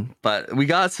 definitely, man. But we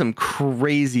got some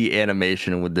crazy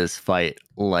animation with this fight.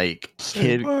 Like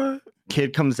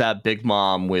Kid comes at Big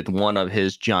Mom with one of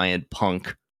his giant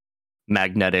punk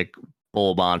magnetic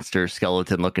bull monster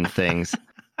skeleton looking things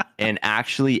and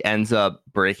actually ends up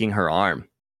breaking her arm.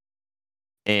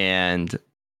 And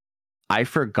I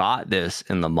forgot this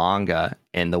in the manga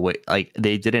and the way like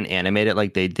they didn't animate it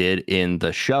like they did in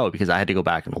the show because I had to go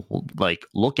back and like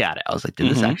look at it. I was like, did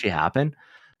this actually happen?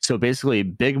 So basically,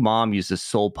 Big Mom uses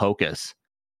Soul Pocus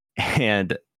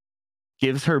and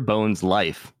gives her bones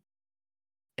life.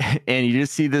 And you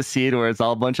just see this scene where it's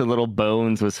all a bunch of little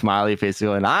bones with smiley faces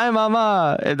going, "Hi,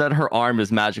 Mama," and then her arm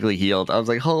is magically healed. I was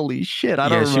like, "Holy shit!" I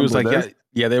don't remember. She was like, this.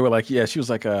 Yeah, they were like, yeah. She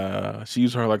was like, she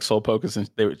used her like Soul Pocus, and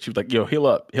she was like, "Yo, heal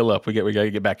up. We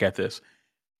gotta get back at this."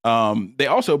 They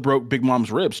also broke Big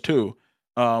Mom's ribs too,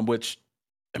 which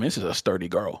this is a sturdy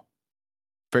girl.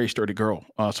 Very sturdy girl.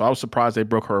 So I was surprised they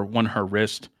broke her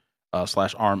wrist /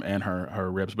 arm and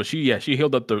her ribs. But she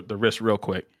healed up the wrist real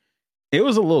quick. It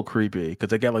was a little creepy because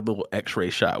they got like a little X-ray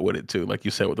shot with it too, like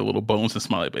you said, with the little bones and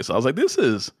smiley face. So I was like, this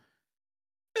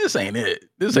ain't it.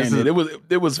 This ain't it.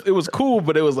 It was cool,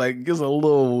 but it was like a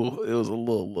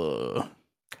little.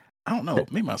 I don't know.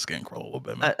 It made my skin crawl a little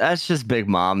bit. Man. That's just Big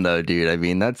Mom, though,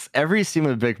 dude. That's every scene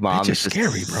with Big Mom is just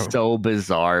scary, bro. So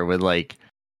bizarre with like.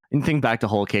 And think back to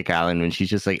Whole Cake Island when she's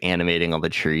just like animating all the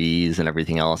trees and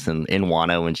everything else, and in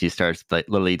Wano when she starts like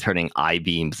literally turning eye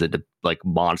beams into like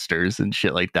monsters and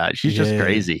shit like that. She's just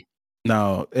crazy.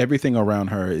 No, everything around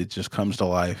her it just comes to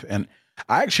life, and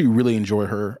I actually really enjoy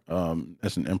her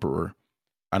as an emperor.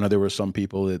 I know there were some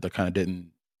people that kind of didn't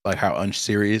like how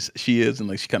unserious she is, and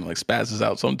like she kind of like spazzes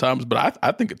out sometimes. But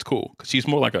I think it's cool because she's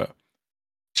more like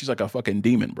she's like a fucking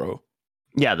demon, bro.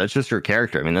 Yeah, that's just her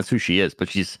character. I mean, that's who she is. But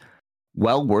she's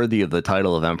well worthy of the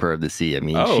title of Emperor of the Sea. I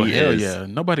mean, Oh she hell is. yeah!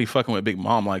 Nobody fucking with Big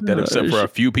Mom like that except for She, a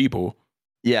few people.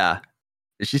 yeah,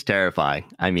 she's terrifying.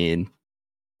 I mean,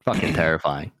 fucking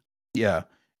terrifying. Yeah,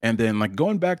 and then like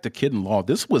going back to Kid in Law,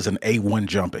 this was an A1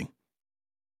 jumping,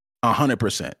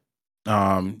 100%.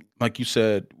 Like you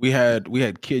said, we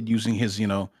had Kid using his,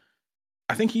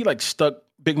 I think he like stuck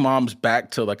Big Mom's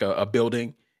back to like a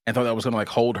building and thought that was gonna like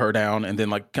hold her down, and then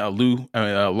like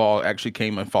Law actually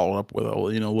came and followed up with a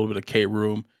little bit of K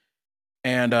room,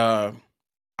 and I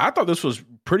thought this was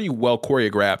pretty well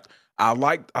choreographed. I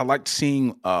liked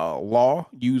seeing Law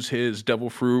use his devil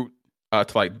fruit to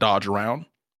like dodge around,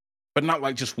 but not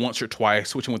like just once or twice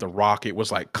switching with a rock. It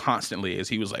was like constantly as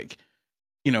he was like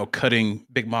cutting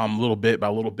Big Mom little bit by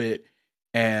little bit,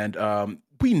 and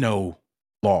we know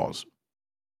Law's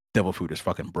devil fruit is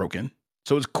fucking broken.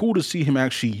 So it's cool to see him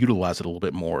actually utilize it a little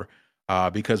bit more.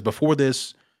 Because before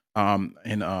this, in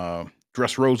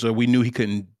Dressrosa, we knew he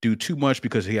couldn't do too much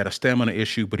because he had a stamina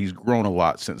issue, but he's grown a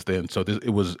lot since then. So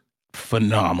it was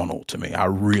phenomenal to me. I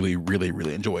really, really,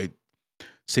 really enjoyed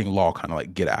seeing Law kind of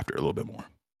like get after it a little bit more.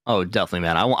 Oh, definitely,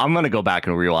 man. I'm gonna go back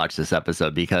and rewatch this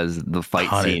episode because the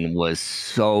fight scene was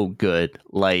so good.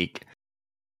 Like,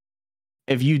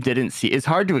 if you didn't see, it's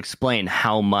hard to explain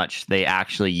how much they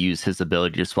actually use his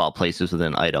ability to swap places with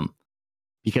an item,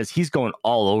 because he's going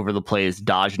all over the place,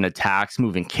 dodging attacks,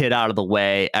 moving Kid out of the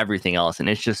way, everything else, and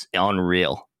it's just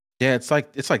unreal. Yeah, it's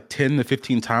like 10 to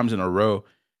 15 times in a row.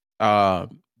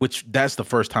 Which that's the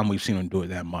first time we've seen him do it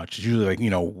that much. It's usually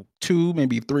like, 2,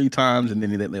 maybe 3 times, and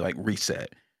then they like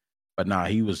reset. But nah,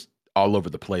 he was all over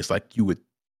the place. Like you would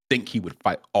think he would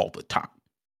fight all the time.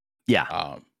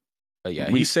 Yeah. But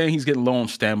yeah, he's saying he's getting low on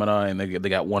stamina, and they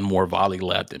got one more volley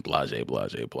left, and blah.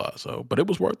 So, but it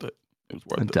was worth it. It was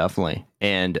worth it. Definitely.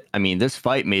 And I mean, this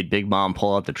fight made Big Mom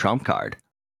pull out the trump card.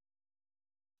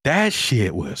 That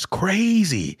shit was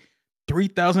crazy.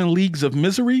 3,000 Leagues of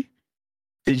Misery.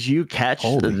 Did you catch?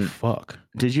 Holy fuck!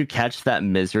 Did you catch that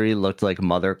Misery looked like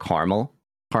Mother Carmel?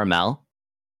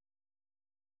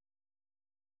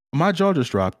 My jaw just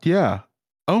dropped. Yeah.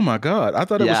 Oh my god! I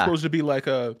thought it was supposed to be like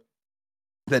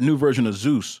that new version of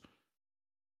Zeus.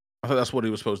 I thought that's what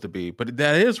he was supposed to be, but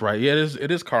that is right. Yeah,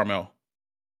 it is Carmel.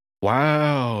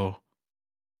 Wow,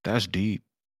 that's deep.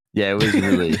 Yeah, it was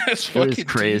really it was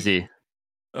crazy.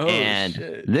 Oh, and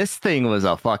shit. This thing was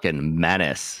a fucking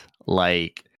menace.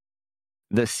 Like,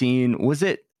 the scene, was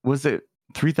it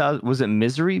 3,000? Was it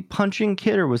Misery punching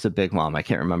Kid, or was it Big Mom? I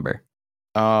can't remember.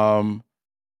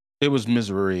 It was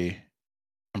Misery,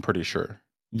 I'm pretty sure.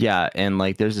 Yeah, and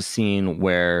like there's a scene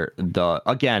where Big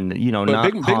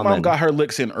Mom got her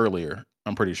licks in earlier,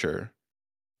 I'm pretty sure.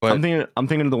 But I'm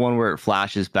thinking of the one where it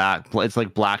flashes back. It's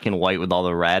like black and white with all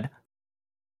the red.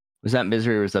 Was that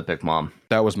Misery or was that Big Mom?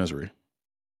 That was Misery.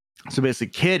 So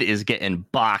basically, Kid is getting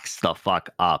boxed the fuck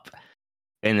up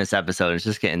in this episode. It's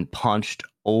just getting punched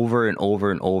over and over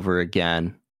and over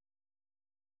again.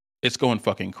 It's going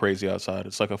fucking crazy outside.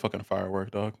 It's like a fucking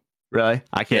firework, dog. Really?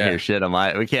 I can't hear shit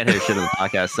we can't hear shit on the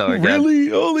podcast. So really?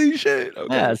 Holy shit.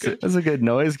 Okay, yeah, it's a good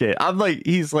noise gate. I'm like,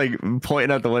 he's like pointing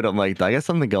out the window. I'm like, I got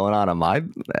something going on my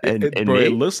bro,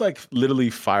 it looks like literally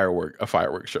a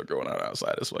firework show going on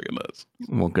outside. It's fucking nuts.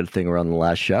 Well, good thing we're on the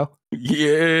last show.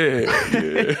 Yeah.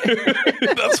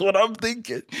 That's what I'm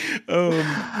thinking.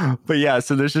 But yeah,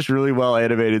 so there's this really well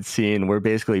animated scene where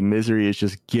basically Misery is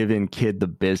just giving Kid the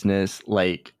business,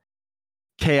 like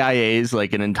KIAs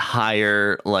like an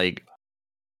entire like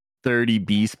 30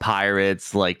 beast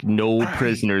pirates, like no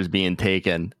prisoners being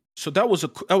taken. So that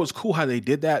was cool how they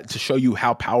did that to show you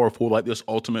how powerful like this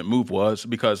ultimate move was,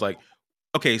 because like,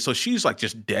 okay, so she's like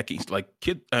just decking like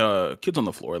kids on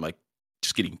the floor, like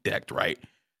just getting decked, right?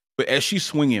 But as she's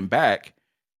swinging back,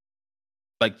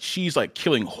 like she's like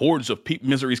killing hordes of people.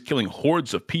 Misery's killing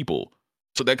hordes of people.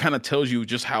 So that kind of tells you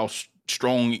just how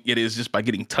strong it is just by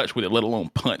getting touched with it, let alone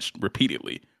punched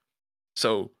repeatedly.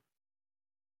 So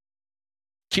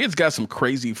Kid's got some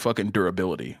crazy fucking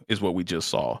durability, is what we just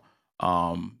saw.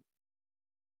 It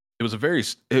was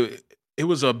it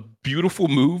was a beautiful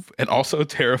move and also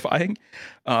terrifying.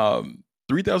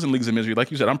 3,000 Leagues of Misery,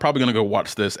 like you said, I'm probably gonna go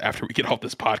watch this after we get off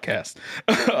this podcast,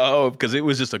 because it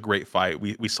was just a great fight.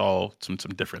 We saw some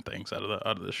different things out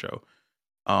of the show,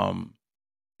 and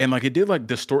like it did like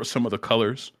distort some of the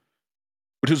colors,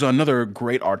 which was another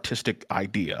great artistic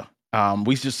idea.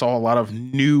 We just saw a lot of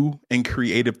new and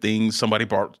creative things. Somebody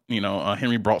brought,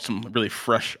 Henry brought some really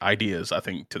fresh ideas, I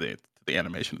think, to the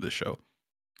animation of this show.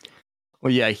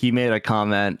 Well, yeah, he made a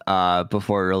comment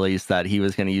before release that he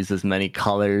was going to use as many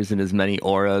colors and as many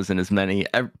auras and as many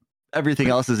everything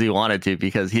else as he wanted to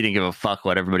because he didn't give a fuck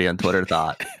what everybody on Twitter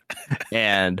thought.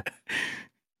 And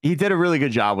he did a really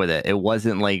good job with it. It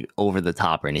wasn't like over the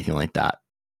top or anything like that.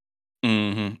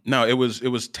 Mm-hmm. No, it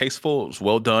was tasteful. It was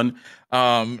well done.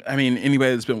 I mean,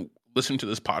 anybody that's been listening to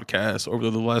this podcast over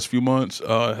the last few months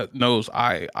knows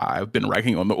I've been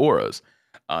ranking on the auras.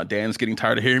 Dan's getting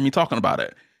tired of hearing me talking about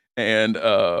it, and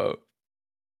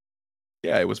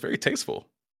yeah, it was very tasteful.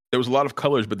 There was a lot of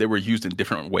colors, but they were used in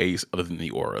different ways other than the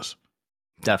auras.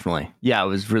 Definitely, yeah, it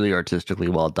was really artistically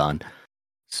well done.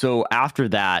 So after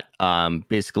that,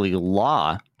 basically,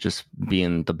 Law, just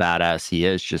being the badass he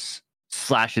is, just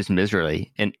slashes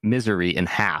misery in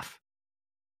half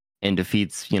and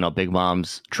defeats, Big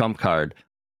Mom's trump card.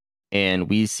 And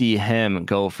we see him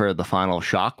go for the final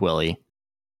shock willy.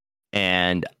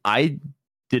 And I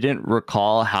didn't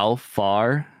recall how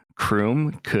far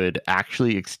Kroom could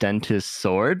actually extend his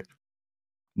sword.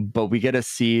 But we get a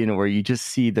scene where you just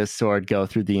see the sword go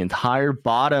through the entire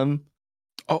bottom.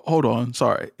 Oh, hold on.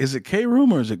 Sorry. Is it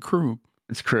K-Room or is it Kroom?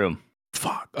 It's Kroom.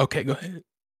 Fuck. Okay, go ahead.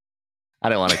 I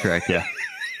don't want to correct you.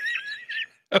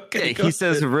 Okay. He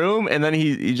says room, and then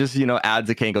he just, adds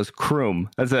a K and goes Kroom.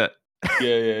 That's it.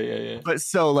 Yeah. But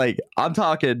so, like, I'm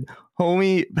talking,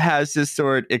 homie has his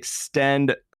sword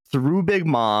extend through Big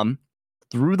Mom,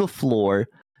 through the floor.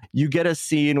 You get a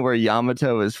scene where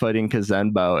Yamato is fighting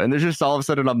Kazenbo, and there's just all of a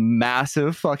sudden a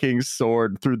massive fucking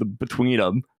sword between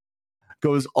them.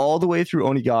 Goes all the way through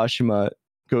Onigashima,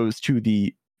 goes to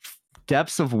the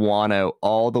depths of Wano,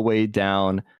 all the way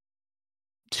down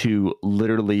to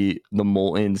literally the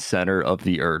molten center of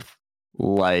the earth.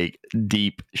 Like,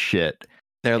 deep shit.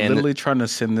 They're literally trying to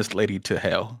send this lady to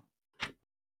hell.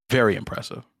 Very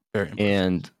impressive. Very impressive.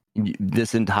 And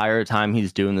this entire time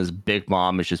he's doing this, Big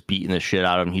Mom is just beating the shit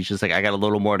out of him. He's just like, I got a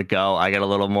little more to go.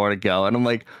 And I'm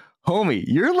like, homie,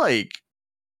 you're like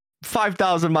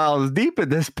 5,000 miles deep at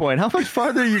this point. How much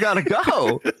farther you gotta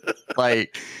go?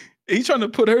 Like, he's trying to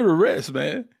put her to rest,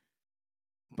 man.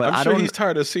 But I'm sure he's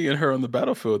tired of seeing her on the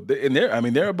battlefield. And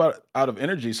they're about out of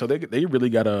energy, so they really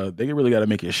gotta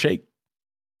make it shake.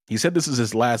 He said this is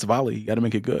his last volley. You gotta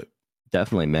make it good.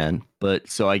 Definitely, man. But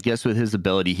so I guess with his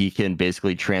ability, he can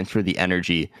basically transfer the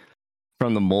energy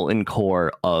from the molten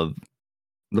core of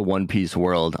the One Piece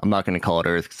world. I'm not going to call it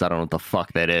Earth because I don't know what the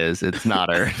fuck that is. It's not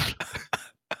Earth.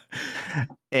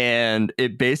 And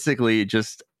it basically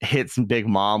just hits Big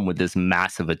Mom with this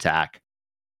massive attack.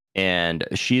 And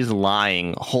she's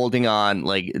lying, holding on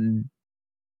like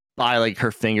by like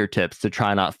her fingertips to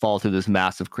try not fall through this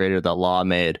massive crater that Law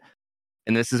made.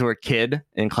 And this is where Kid,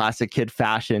 in classic Kid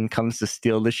fashion, comes to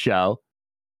steal the show.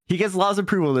 He gets Law's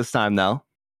approval this time, though.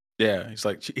 Yeah, he's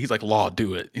like, Law,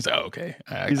 do it. He's like, oh, okay,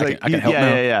 I can help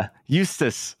now. Yeah.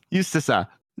 Eustace,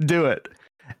 do it.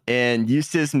 And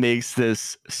Eustace makes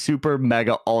this super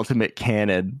mega ultimate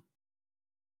cannon.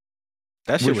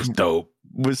 That shit was dope.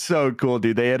 Was so cool,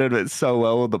 dude. They edited it so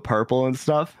well with the purple and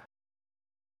stuff.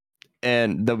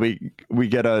 And then we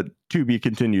get a to be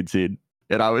continued scene,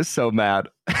 and I was so mad.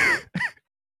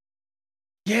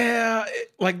 Yeah,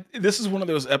 this is one of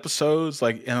those episodes,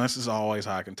 and this is always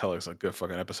how I can tell it's a good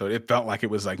fucking episode. It felt like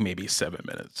it was like maybe 7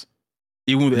 minutes.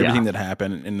 Even with everything that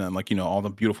happened and all the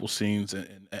beautiful scenes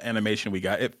and animation we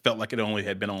got, it felt like it only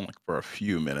had been on for a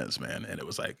few minutes, man. And it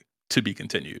was like to be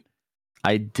continued.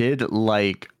 I did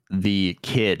like the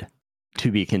Kid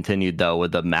to be continued though,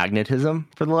 with the magnetism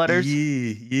for the letters.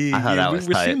 Yeah. I thought that was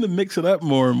we're tight. seeing them mix it up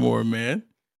more and more, man.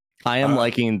 I am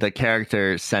liking the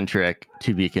character centric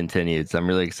to be continued. So I'm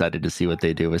really excited to see what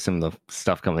they do with some of the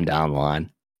stuff coming down the line.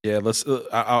 Yeah, let's.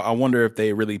 I wonder if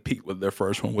they really peaked with their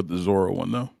first one with the Zoro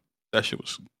one though. That shit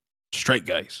was straight,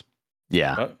 guys.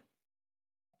 Yeah.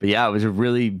 But yeah, it was a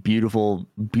really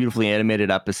beautifully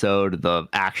animated episode. The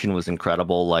action was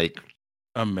incredible. Like,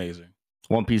 amazing.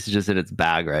 One Piece is just in its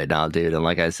bag right now, dude. And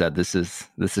like I said, this is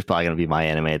probably gonna be my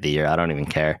anime of the year. I don't even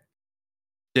care.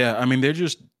 Yeah, I mean, they're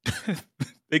just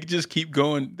they just keep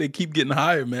going. They keep getting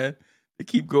higher, man. They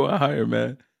keep going higher,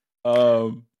 man.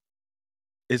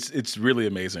 It's really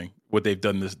amazing what they've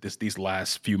done these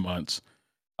last few months.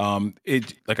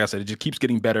 It, like I said, it just keeps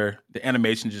getting better. The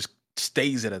animation just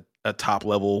stays at a top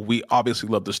level. We obviously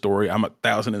love the story. I'm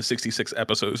 1,066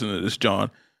 episodes into this,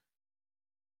 John.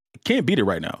 Can't beat it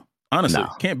right now. Honestly,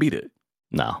 can't beat it.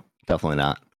 No, definitely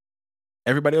not.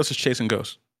 Everybody else is chasing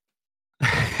ghosts.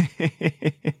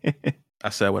 I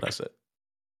said what I said.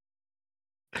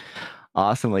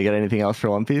 Awesome. You got anything else for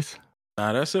One Piece?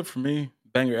 Nah, that's it for me.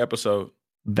 Banger episode.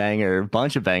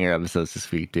 Bunch of banger episodes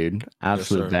this week, dude.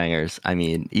 Absolute bangers. I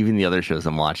mean, even the other shows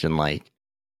I'm watching, like,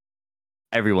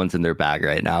 everyone's in their bag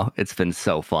right now. It's been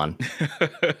so fun.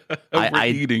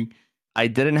 I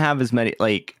didn't have as many,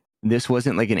 like, this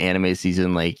wasn't like an anime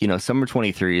season. Like, summer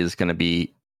 23 is going to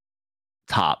be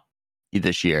top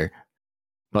this year.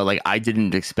 But like, I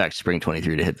didn't expect spring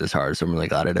 23 to hit this hard. So I'm really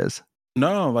glad it is.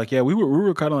 No, like, yeah, we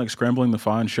were kind of like scrambling to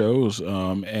find shows.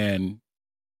 And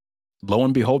lo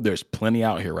and behold, there's plenty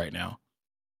out here right now.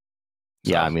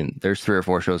 Yeah, I mean, there's 3 or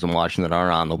 4 shows I'm watching that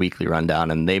aren't on the weekly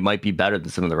rundown, and they might be better than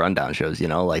some of the rundown shows,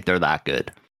 like they're that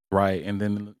good. Right. And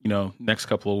then, next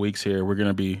couple of weeks here, we're going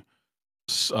to be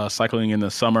cycling in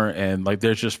the summer, and like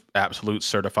there's just absolute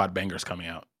certified bangers coming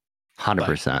out.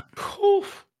 100%.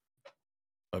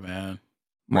 But man.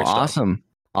 Well,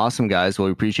 awesome, guys. Well,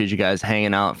 we appreciate you guys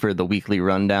hanging out for the weekly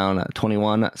rundown.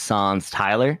 21 Sans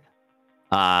Tyler.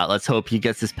 Let's hope he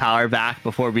gets his power back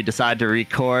before we decide to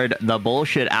record the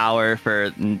bullshit hour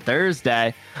for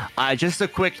Thursday. Just a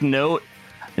quick note.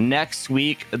 Next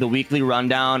week, the weekly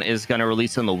rundown is going to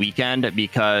release on the weekend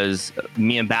because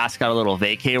me and Bass got a little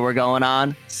vacay we're going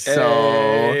on.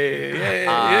 So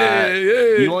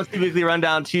you won't see weekly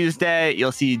rundown Tuesday.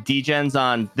 You'll see DGens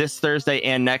on this Thursday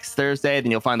and next Thursday.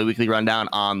 Then you'll find the weekly rundown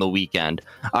on the weekend.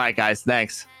 All right, guys.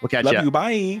 Thanks. We'll catch you. Love you.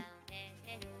 Bye.